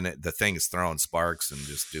yeah, and the thing is throwing sparks and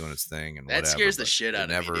just doing its thing and That whatever. scares the but shit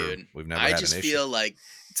out of me, dude. We've never I had just an issue. feel like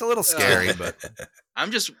It's a little scary, but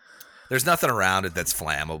I'm just there's nothing around it that's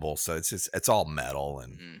flammable. So it's all metal,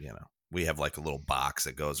 and you know, we have like a little box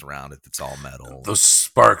that goes around it that's all metal. Those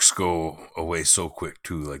sparks go away so quick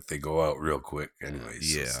too. Like they go out real quick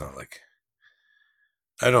anyways. Yeah. So it's not like,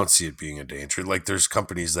 I don't see it being a danger. Like there's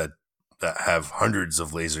companies that have hundreds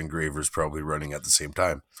of laser engravers probably running at the same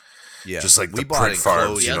time. Yeah. Just like we the bought print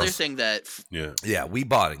farms. the you other know? thing that Yeah, we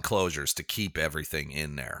bought enclosures to keep everything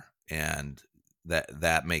in there, and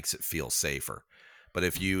that makes it feel safer. But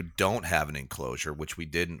if you don't have an enclosure, which we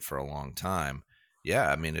didn't for a long time, yeah,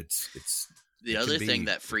 I mean it's the other thing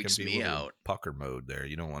that freaks me out, pucker mode there.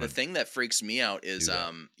 You don't want the to. thing that freaks me out is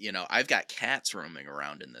that. you know, I've got cats roaming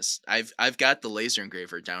around in this. I've got the laser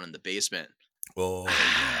engraver down in the basement. Oh,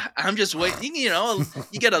 I'm just waiting. You know,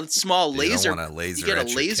 you get a small laser, laser you get a at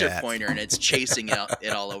your laser cat. pointer, and it's chasing it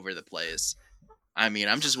all over the place. I mean,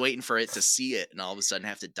 I'm just waiting for it to see it, and all of a sudden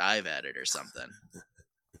have to dive at it or something.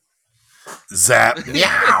 Zap.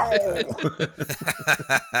 Meow.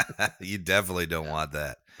 You definitely don't want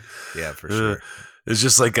that. Yeah, for sure. It's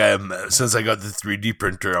just like since I got the 3D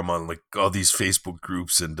printer, I'm on like all these Facebook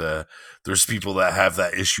groups, and there's people that have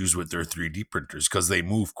that issues with their 3D printers because they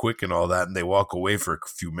move quick and all that, and they walk away for a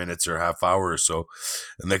few minutes or half hour or so.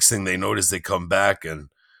 The next thing they notice, they come back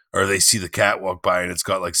or they see the cat walk by and it's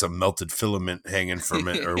got like some melted filament hanging from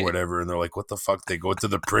it or whatever, and they're like, "What the fuck?" They go to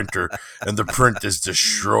the printer and the print is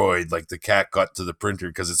destroyed. Like the cat got to the printer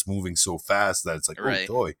because it's moving so fast that it's like, Right.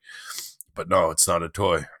 oh, toy. But no, it's not a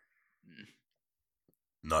toy.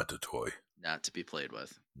 Not a toy. Not to be played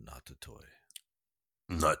with. Not a toy.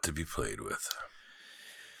 Not to be played with.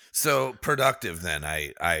 So productive then.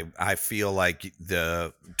 I feel like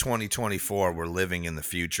the 2024, we're living in the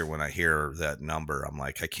future. When I hear that number, I'm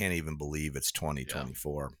like, I can't even believe it's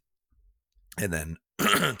 2024. Yeah. And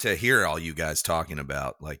then to hear all you guys talking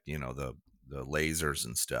about, like, you know, the lasers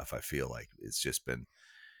and stuff, I feel like it's just been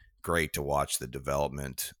great to watch the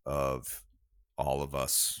development of all of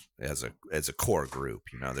us as a core group.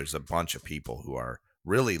 You know, there's a bunch of people who are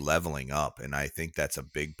really leveling up, and I think that's a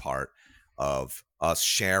big part of us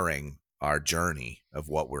sharing our journey of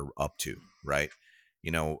what we're up to, right? You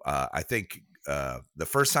know, I think the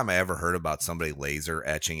first time I ever heard about somebody laser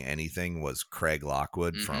etching anything was Craig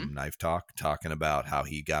Lockwood from Knife Talk talking about how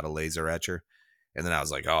he got a laser etcher. And then I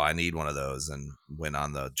was like, oh, I need one of those, and went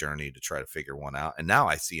on the journey to try to figure one out. And now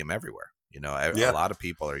I see them everywhere. You know, a lot of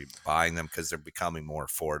people are buying them because they're becoming more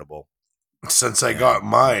affordable. Since I got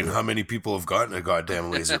mine, how many people have gotten a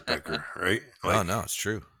goddamn laser picker, right? Like, oh, no, it's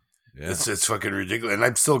true. Yeah. It's fucking ridiculous. And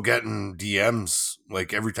I'm still getting DMs,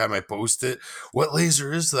 like, every time I post it. What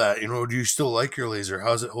laser is that? You know, do you still like your laser?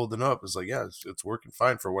 How's it holding up? It's like, yeah, it's working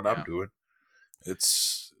fine for what I'm doing.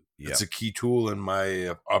 It's a key tool in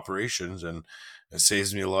my operations, and it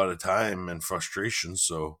saves me a lot of time and frustration.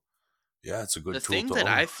 So, yeah, it's a good tool. The thing that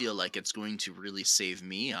I feel like it's going to really save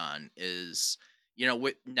me on is, you know,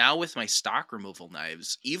 with my stock removal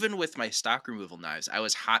knives, even with my stock removal knives, I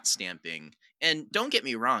was hot stamping. And don't get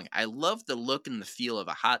me wrong, I love the look and the feel of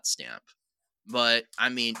a hot stamp. But, I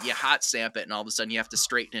mean, you hot stamp it and all of a sudden you have to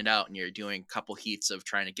straighten it out and you're doing a couple heats of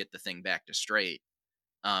trying to get the thing back to straight.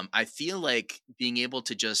 I feel like being able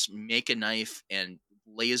to just make a knife and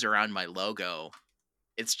laser on my logo,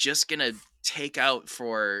 it's just going to take out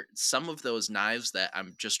for some of those knives that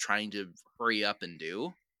I'm just trying to hurry up and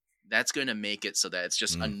do. That's going to make it so that it's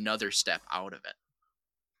just another step out of it.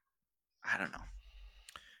 I don't know.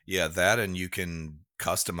 Yeah, that, and you can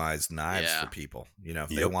customize knives for people. You know, if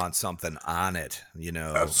they want something on it, you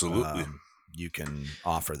know, absolutely, you can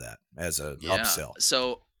offer that as a upsell.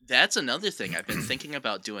 So that's another thing. I've been thinking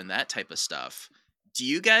about doing that type of stuff. Do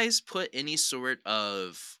you guys put any sort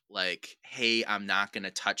of like, hey, I'm not going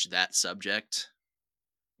to touch that subject?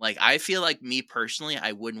 Like, I feel like me personally,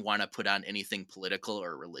 I wouldn't want to put on anything political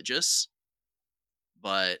or religious.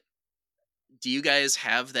 But do you guys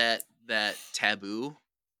have that taboo?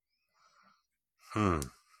 No,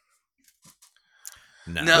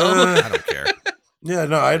 No. I don't care. Yeah,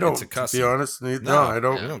 no, I don't. It's a custom. To be honest, no, I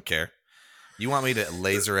don't. We don't care. You want me to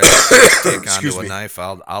laser etch a dick onto Excuse a me. knife?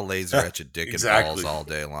 I'll laser etch a dick Exactly. and balls all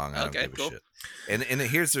day long. I don't Okay, give cool. a shit. And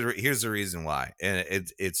here's the reason why. And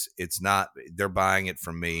it's not, they're buying it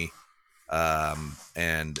from me,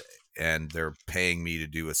 and they're paying me to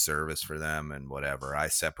do a service for them and whatever. I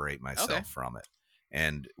separate myself from it.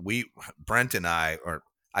 And Brent and I, or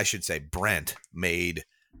I should say Brent, made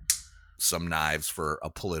some knives for a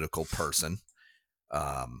political person.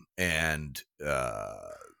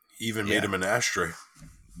 Even made him an ashtray.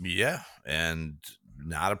 Yeah, and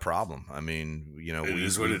not a problem. I mean, you know, It we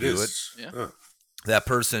is what we it do is. Yeah. Huh. That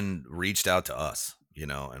person reached out to us, you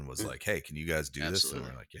know, and was like, "Hey, can you guys do this?" Absolutely.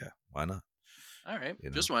 And we're like, "Yeah, why not?" All right. You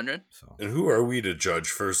know? Just wondering. So And who are we to judge?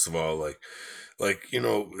 First of all, like you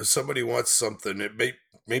know, if somebody wants something, it may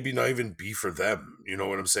maybe not even be for them. You know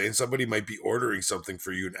what I'm saying? Somebody might be ordering something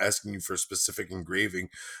for you and asking you for a specific engraving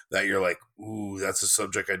that you're like, ooh, that's a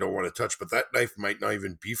subject I don't want to touch. But that knife might not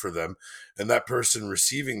even be for them, and that person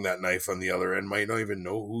receiving that knife on the other end might not even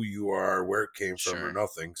know who you are, where it came from, or Sure.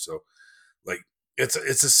 nothing. So, like, it's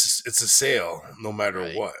a sale, no matter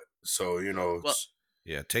Right. what. So you know, Well,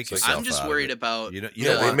 yeah, take it's like- yourself. I'm just out of worried it. about You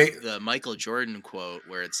Yeah, don't they want. may- the Michael Jordan quote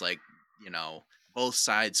where it's like, you know, both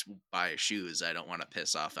sides buy shoes. I don't want to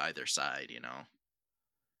piss off either side, you know.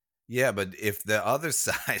 Yeah, but if the other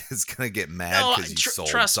side is gonna get mad No, because you sold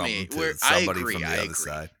trust something me, to I somebody agree, from the I other agree.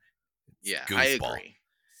 side, Yeah, goofball. I agree.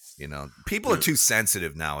 You know, people are too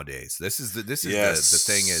sensitive nowadays. This is the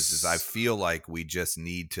thing is I feel like we just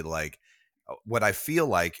need to, like, what I feel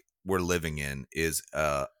like we're living in is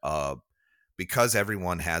because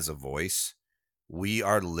everyone has a voice, we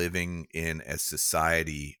are living in a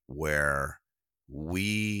society where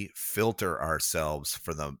we filter ourselves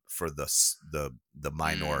for the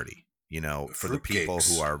minority, you know, for the people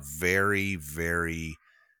Fruitcakes. who are very, very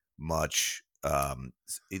much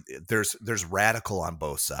there's radical on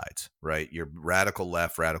both sides, right? You're radical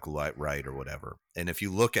left, radical right, or whatever. And if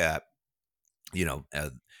you look at, you know,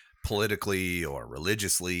 politically or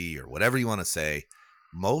religiously or whatever you want to say,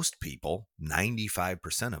 most people,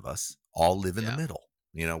 95% of us, all live in the middle.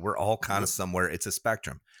 You know, we're all kind of somewhere. It's a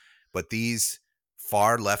spectrum. But these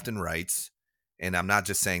far left and rights, and I'm not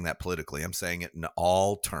just saying that politically, I'm saying it in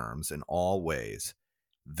all terms, in all ways,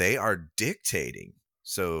 they are dictating.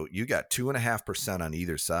 So you got 2.5% on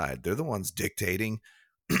either side. They're the ones dictating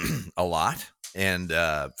a lot. And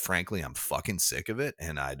frankly, I'm fucking sick of it.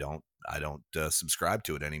 And I don't subscribe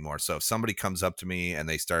to it anymore. So if somebody comes up to me and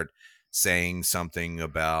they start saying something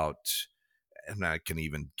about, and I can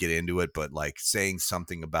even get into it, but like saying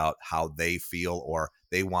something about how they feel, or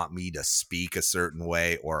they want me to speak a certain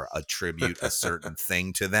way or attribute a certain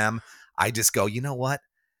thing to them, I just go, you know what?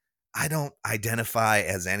 I don't identify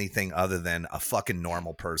as anything other than a fucking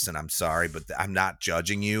normal person. I'm sorry, but I'm not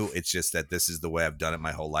judging you. It's just that this is the way I've done it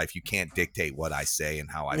my whole life. You can't dictate what I say and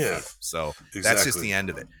how I feel. So that's just the end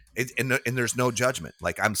of it. And there's no judgment.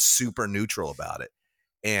 Like, I'm super neutral about it.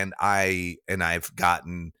 And I've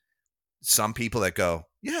gotten some people that go,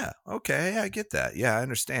 yeah, okay, I get that. Yeah, I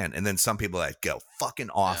understand. And then some people that go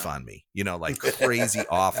fucking off on me, you know, like crazy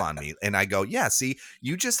off on me. And I go, yeah, see,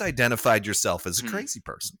 you just identified yourself as a crazy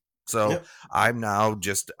person. So I'm now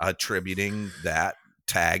just attributing that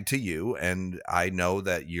tag to you, and I know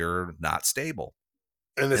that you're not stable.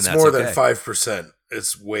 And it's that's more than okay. 5%.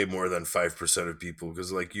 It's way more than 5% of people,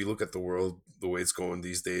 because like you look at the world, the way it's going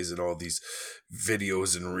these days, and all these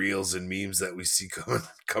videos and reels and memes that we see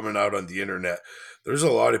coming out on the internet. There's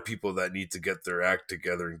a lot of people that need to get their act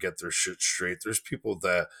together and get their shit straight. There's people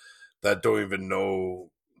that don't even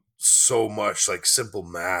know so much, like, simple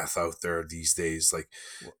math out there these days. Like,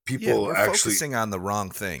 people we're actually focusing on the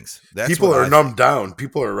wrong things. That's people what are I numbed think. down.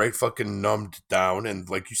 People are right fucking numbed down. And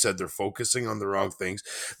like you said, they're focusing on the wrong things.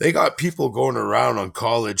 They got people going around on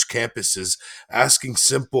college campuses asking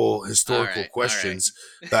simple historical questions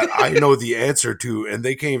that I know the answer to, and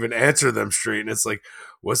they can't even answer them straight. And it's like,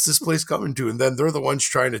 what's this place coming to? And then they're the ones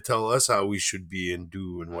trying to tell us how we should be and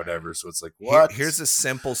do and whatever. So it's like, what? Here's a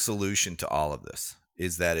simple solution to all of this.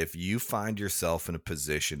 Is that if you find yourself in a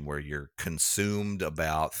position where you're consumed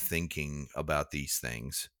about thinking about these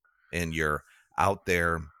things, and you're out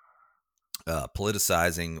there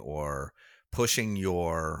politicizing or pushing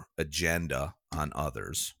your agenda on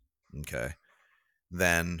others, okay,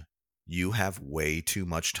 then you have way too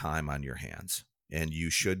much time on your hands, and you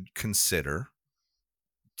should consider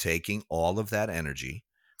taking all of that energy,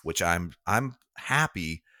 which I'm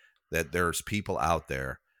happy that there's people out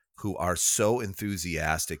there who are so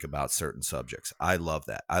enthusiastic about certain subjects. I love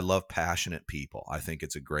that. I love passionate people. I think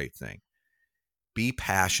it's a great thing. Be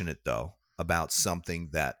passionate, though, about something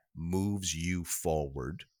that moves you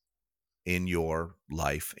forward in your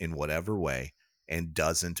life in whatever way and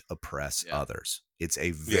doesn't oppress others. It's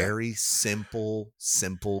a very simple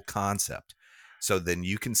concept. So then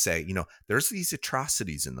you can say, there's these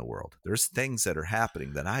atrocities in the world. There's things that are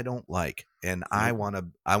happening that I don't like, and I want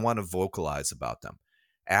to vocalize about them.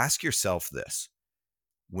 Ask yourself this.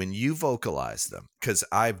 When you vocalize them, because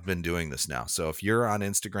I've been doing this now. So if you're on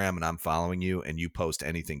Instagram and I'm following you and you post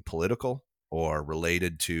anything political or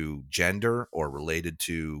related to gender or related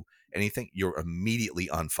to anything, you're immediately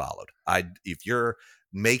unfollowed. If you're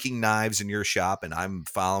making knives in your shop and I'm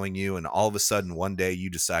following you and all of a sudden one day you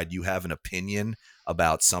decide you have an opinion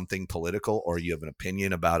about something political or you have an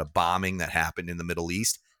opinion about a bombing that happened in the Middle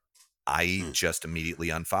East, I just immediately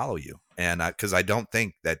unfollow you. And because I don't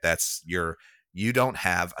think that's you don't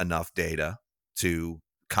have enough data to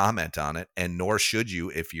comment on it, and nor should you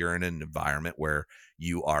if you're in an environment where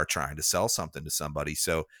you are trying to sell something to somebody.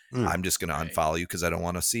 So I'm just going to unfollow you because I don't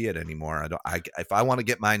want to see it anymore. If I want to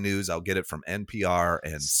get my news, I'll get it from NPR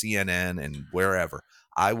and CNN and wherever.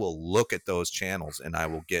 I will look at those channels and I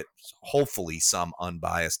will get hopefully some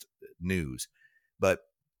unbiased news. But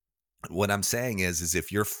what I'm saying is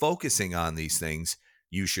if you're focusing on these things,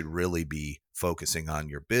 you should really be focusing on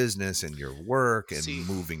your business and your work and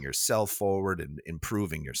moving yourself forward and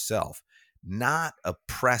improving yourself, not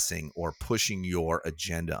oppressing or pushing your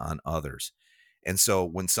agenda on others. And so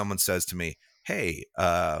when someone says to me, hey,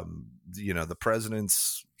 the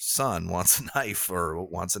president's son wants a knife or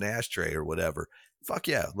wants an ashtray or whatever, fuck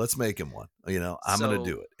yeah, let's make him one. I'm going to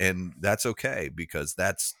do it. And that's okay, because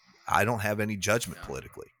I don't have any judgment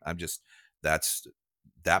politically.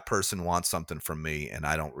 That person wants something from me, and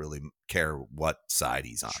I don't really care what side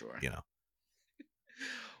he's on. Sure.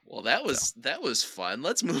 Well, that was fun.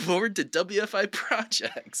 Let's move over to WFI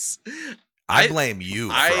projects. I blame you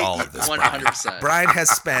for all of this. 100%. Brian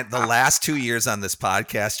has spent the last 2 years on this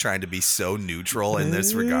podcast trying to be so neutral in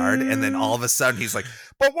this regard, and then all of a sudden he's like,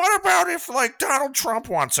 "But what about if Donald Trump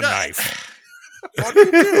wants a knife?" What do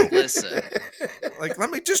you do? Listen, let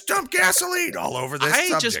me just dump gasoline all over this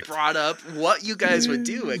subject. Just brought up what you guys would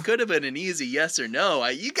do. It could have been an easy yes or no.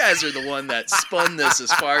 You guys are the one that spun this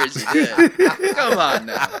as far as you did. Come on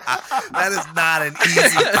now. That is not an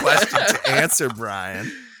easy question to answer,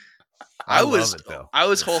 Brian. I love it, though. I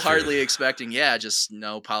was wholeheartedly expecting, just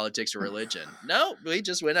no politics or religion. No, we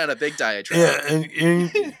just went on a big diatribe. Yeah,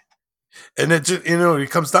 and it just, it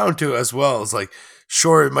comes down to as well. It's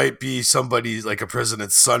sure, it might be somebody like a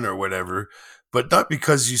president's son or whatever, but not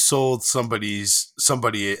because you sold somebody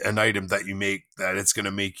an item that you make that it's going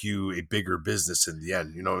to make you a bigger business in the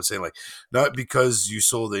end. You know what I'm saying? Not because you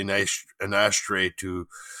sold an ashtray to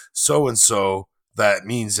so-and-so, that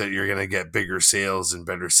means that you're going to get bigger sales and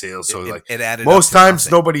better sales. So it added most times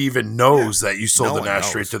nobody even knows that you sold an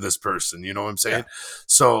ashtray to this person. You know what I'm saying? Yeah.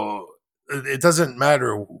 So it doesn't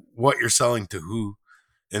matter what you're selling to who.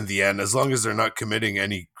 In the end, as long as they're not committing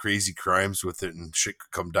any crazy crimes with it, and shit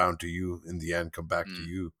could come down to you in the end, come back to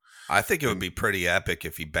you. I think it would be pretty epic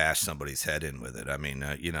if he bashed somebody's head in with it. I mean,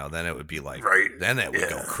 then it would be then it would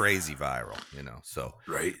go crazy viral, so.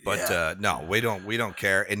 Right. But no, we don't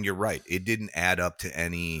care. And you're right. It didn't add up to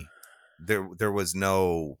any, there was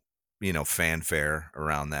no, fanfare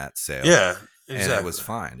around that sale. Yeah. Exactly. And it was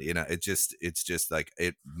fine. It's just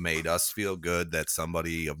it made us feel good that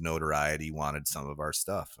somebody of notoriety wanted some of our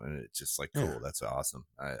stuff. And it's just cool. That's awesome.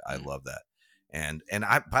 I love that. And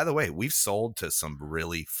by the way, we've sold to some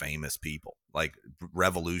really famous people like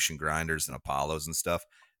Revolution Grinders and Apollos and stuff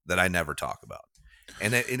that I never talk about.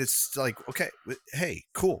 And it's okay, hey,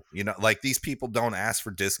 cool. These people don't ask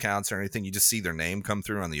for discounts or anything. You just see their name come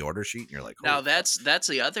through on the order sheet, and you're like, now that's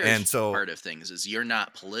the other part of things is you're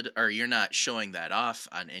not you're not showing that off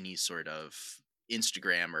on any sort of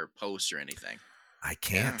Instagram or post or anything. I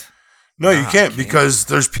can't. No, you can't, because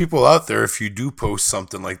there's people out there, if you do post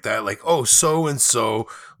something like that, so-and-so,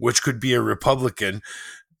 which could be a Republican,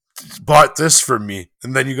 bought this for me,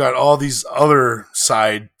 and then you got all these other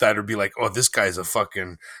side that would be like, oh, this guy's a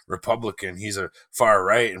fucking Republican, he's a far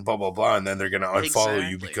right, and blah blah blah, and then they're gonna unfollow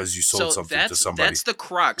you because you sold something to somebody. That's the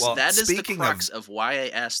crux. Well, that is the crux of why I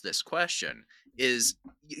asked this question. Is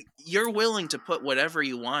you're willing to put whatever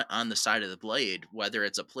you want on the side of the blade, whether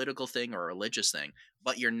it's a political thing or a religious thing,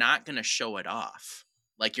 but you're not going to show it off.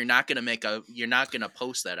 You're not going to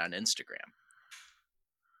post that on Instagram.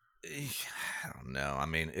 I don't know. I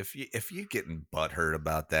mean, if you're getting butthurt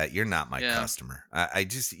about that, you're not my customer.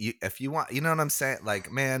 If you want, you know what I'm saying?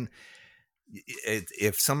 Man,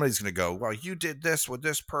 if somebody's going to go, well, you did this with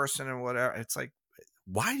this person and whatever, it's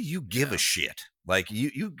why do you give a shit? Like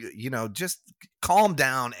you know, just calm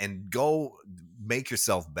down and go make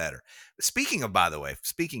yourself better. Speaking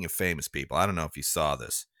of famous people, I don't know if you saw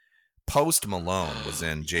this. Post Malone was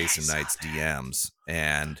in Jason Knight's DMs,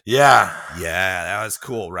 and Yeah, that was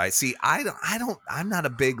cool, right? See, I'm not a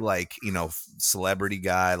big celebrity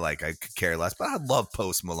guy. Like I could care less, but I love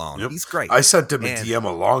Post Malone. Yep. He's great. I sent him a DM a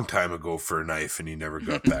long time ago for a knife, and he never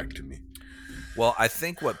got back to me. Well, I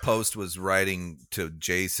think what Post was writing to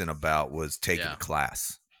Jason about was taking a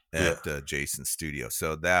class at Jason's studio.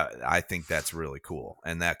 So that I think that's really cool,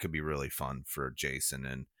 and that could be really fun for Jason.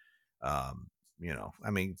 And I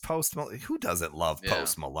mean, Post Malone, who doesn't love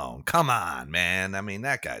Post Malone? Come on, man. I mean,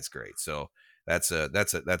 that guy's great. So that's a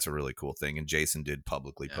really cool thing. And Jason did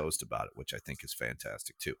publicly post about it, which I think is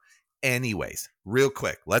fantastic too. Anyways, real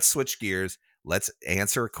quick, let's switch gears. Let's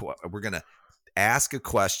answer. We're gonna ask a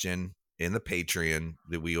question in the Patreon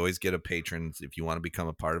that we always get a patron. If you want to become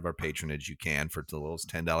a part of our patronage, you can for the lowest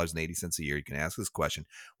 $10.80 a year. You can ask this question.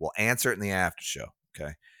 We'll answer it in the after show.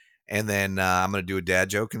 Okay. And then I'm going to do a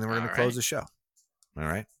dad joke, and then we're going to close the show. All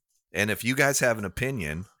right. And if you guys have an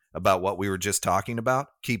opinion about what we were just talking about,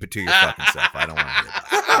 keep it to your fucking self. I don't want to hear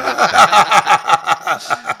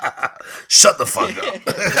about it. Shut the fuck up.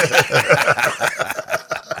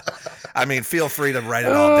 I mean, feel free to write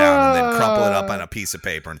it all down and then crumple it up on a piece of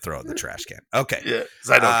paper and throw it in the trash can. Okay. Yeah,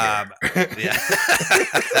 I don't care. Yeah.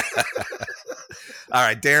 All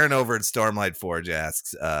right. Darren over at Stormlight Forge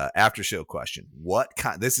asks, after show question.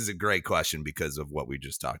 This is a great question because of what we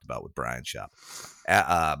just talked about with Brian's shop.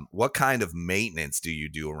 What kind of maintenance do you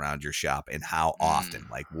do around your shop, and how often?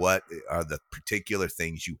 Like, what are the particular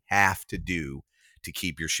things you have to do to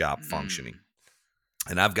keep your shop functioning?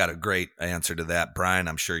 And I've got a great answer to that. Brian,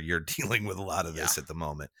 I'm sure you're dealing with a lot of this at the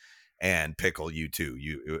moment. And Pickle, you too.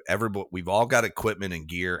 We've all got equipment and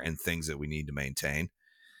gear and things that we need to maintain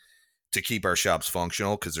to keep our shops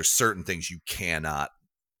functional, because there's certain things you can't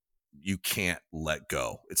let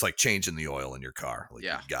go. It's like changing the oil in your car. Like, you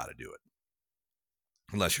got to do it.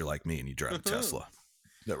 Unless you're like me and you drive a Tesla.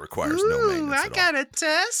 That requires no maintenance at all. I got a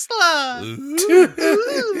Tesla.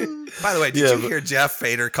 Ooh. By the way, did you hear Jeff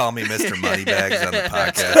Fader call me Mr. Moneybags on the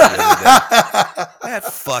podcast the other day? That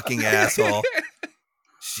fucking asshole.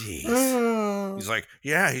 Jeez. He's like,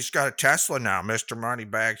 yeah, he's got a Tesla now, Mr.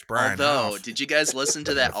 Moneybags Brian. Although, did you guys listen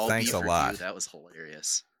to that all Thanks beef a lot. review? That was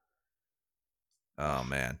hilarious. Oh,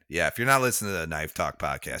 man. Yeah, if you're not listening to the Knife Talk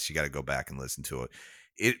podcast, you got to go back and listen to it.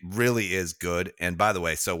 It really is good. And by the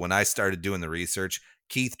way, so when I started doing the research,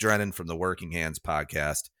 Keith Drennan from the Working Hands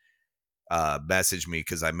podcast messaged me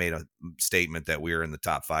because I made a statement that we were in the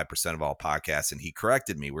top 5% of all podcasts, and he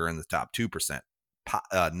corrected me. We're in the top 2%.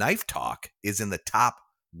 Knife Talk is in the top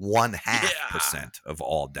 0.5% of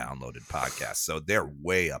all downloaded podcasts. So they're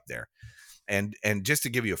way up there. And just to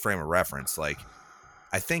give you a frame of reference, like,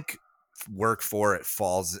 I think Work For It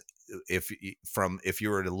falls, if you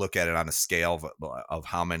were to look at it on a scale of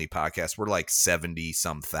how many podcasts, we're like 70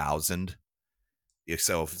 some thousand.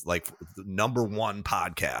 So like the number one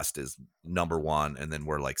podcast is number one, and then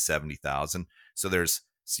we're like 70,000. So there's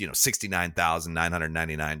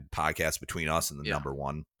 69,999 podcasts between us and the number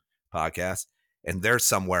one podcast, and they're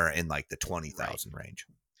somewhere in like the 20,000 range.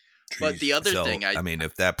 But the other thing, I mean,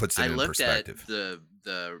 if that puts it in perspective, I looked at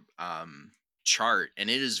the chart, and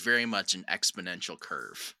it is very much an exponential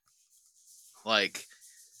curve. Like,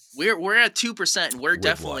 we're at 2%, and we're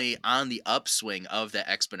definitely on the upswing of that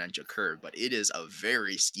exponential curve, but it is a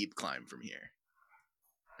very steep climb from here,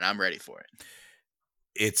 and I'm ready for it.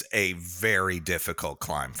 It's a very difficult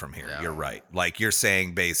climb from here. Yeah. You're right. Like you're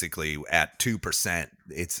saying, basically at 2%,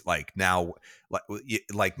 it's like now,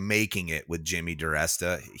 like making it with Jimmy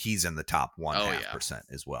DiResta, he's in the top 1.5%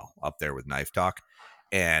 as well, up there with Knife Talk.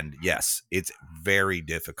 And yes, it's very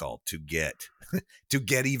difficult to get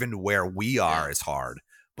even where we are is hard,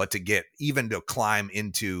 but to get even to climb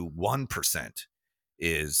into 1%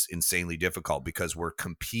 is insanely difficult, because we're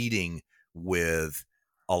competing with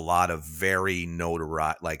a lot of very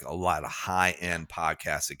notoriety, like a lot of high-end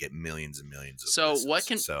podcasts that get millions and millions of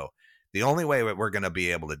listens. So the only way that we're going to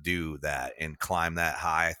be able to do that and climb that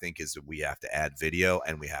high, I think, is that we have to add video,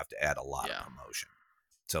 and we have to add a lot of promotion.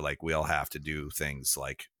 So like we'll have to do things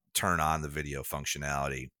like turn on the video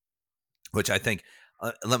functionality, which I think,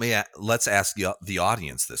 let's ask the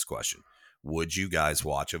audience this question. Would you guys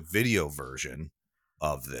watch a video version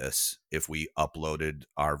of this if we uploaded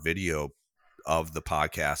our video of the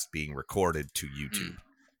podcast being recorded to YouTube?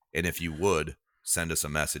 And if you would, send us a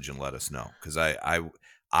message and let us know, because I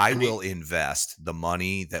will invest the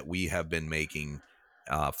money that we have been making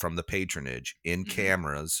from the patronage in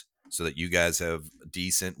cameras so that you guys have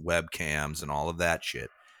decent webcams and all of that shit,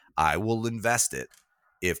 I will invest it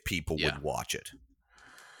if people Yeah. would watch it.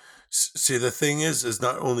 See, the thing is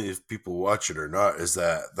not only if people watch it or not, is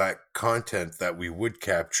that content that we would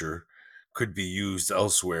capture could be used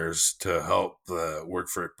elsewhere to help the Work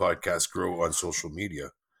For It podcast grow on social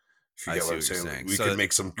media. If you I get see what I'm what you're saying, saying. we So could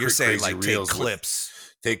make some You're saying crazy like reels take clips.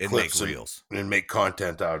 take and clips make reels. and make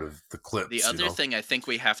content out of the clips. The other thing I think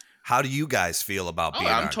we have. How do you guys feel about being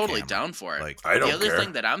I'm on totally camera? down for it. Like, I don't The other care.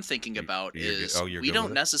 thing that I'm thinking about You're good- is you're we good don't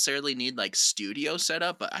with it? necessarily need like studio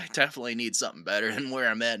setup, but I definitely need something better than where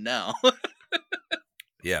I'm at now.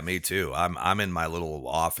 yeah, me too. I'm in my little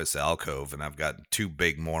office alcove, and I've got 2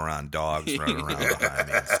 big moron dogs running around behind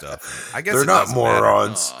me and stuff. I guess They're it not doesn't matter.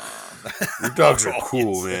 morons. Aw. Your dogs are Oh,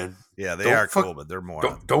 cool, yes. man. Yeah, they Don't are fuck- cool, but they're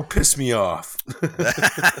morons. Don't piss me off.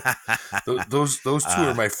 Those 2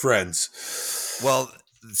 are my friends. Well,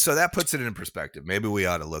 so that puts it in perspective. Maybe we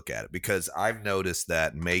ought to look at it, because I've noticed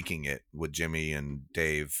that making it with Jimmy and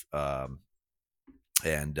Dave and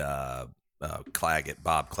Claggett,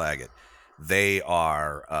 Bob Claggett, they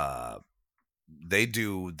are they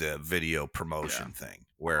do the video promotion thing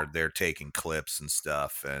where they're taking clips and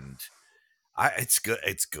stuff, and it's good.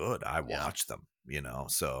 It's good. I watch them,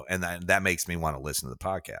 So, and that makes me want to listen to the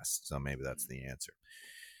podcast. So maybe that's the answer.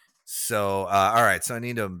 So, all right. So I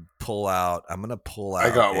need to pull out. I'm gonna pull out.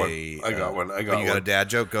 I got one. You one. got a dad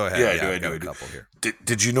joke? Go ahead. Yeah, I I've got do. a couple here.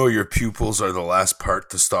 Did you know your pupils are the last part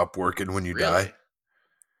to stop working when you Really? die?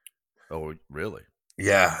 Oh, really?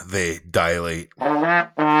 Yeah, they dilate.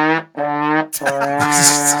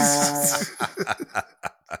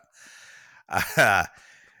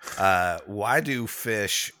 Why do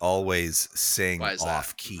fish always sing Why is that?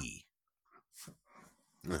 off key?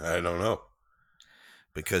 I don't know.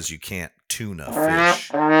 Because you can't tune a fish.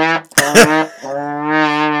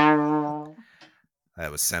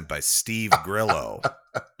 That was sent by Steve Grillo.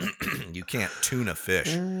 You can't tune a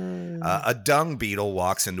fish. A dung beetle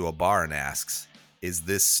walks into a bar and asks, "Is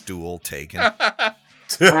this stool taken?"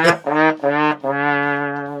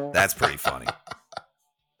 That's pretty funny.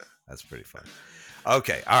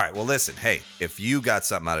 Okay. All right. Well, listen, hey, if you got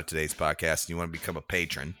something out of today's podcast and you want to become a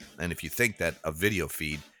patron, and if you think that a video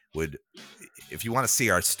feed would, if you want to see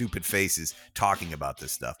our stupid faces talking about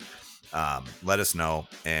this stuff, let us know.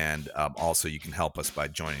 And also you can help us by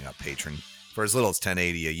joining a patron for as little as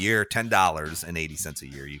 $10.80 a year, $10.80 a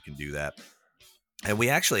year. You can do that. And we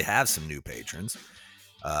actually have some new patrons.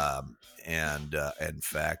 In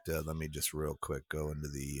fact, let me just real quick go into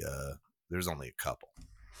the, there's only a couple.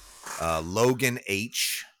 Logan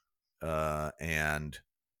H.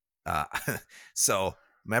 So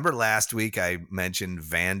remember last week I mentioned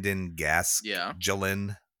Vanden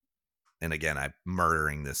Gaskelin? And again, I'm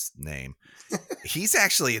murdering this name. He's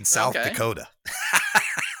actually in South Dakota.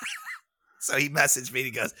 So he messaged me and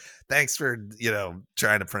he goes, "Thanks for,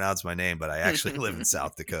 trying to pronounce my name, but I actually live in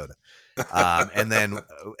South Dakota." And then,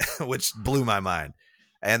 which blew my mind.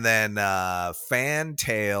 And then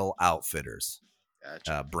Fantail Outfitters,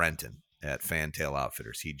 Gotcha. Brenton at Fantail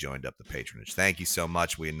Outfitters. He joined up the patronage. Thank you so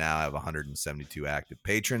much. We now have 172 active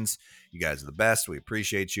patrons. You guys are the best. We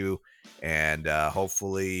appreciate you. And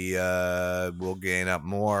hopefully we'll gain up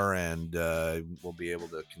more, and we'll be able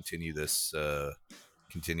to continue this,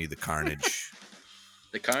 continue the carnage,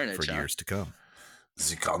 The carnage for years to come.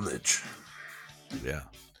 The carnage. Yeah.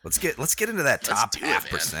 Let's get into that top do it, half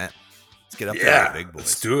man. percent. Let's get up there Yeah, with the big boys.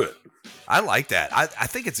 let's do it. I like that. I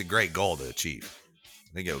think it's a great goal to achieve.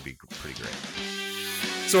 I think it would be pretty great.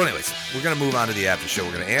 So anyways, we're going to move on to the after show.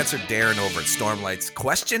 We're going to answer Darren over at Stormlight's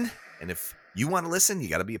question. And if you want to listen, you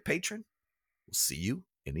got to be a patron. We'll see you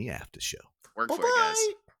in the after show. Work for it, guys.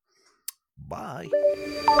 Bye.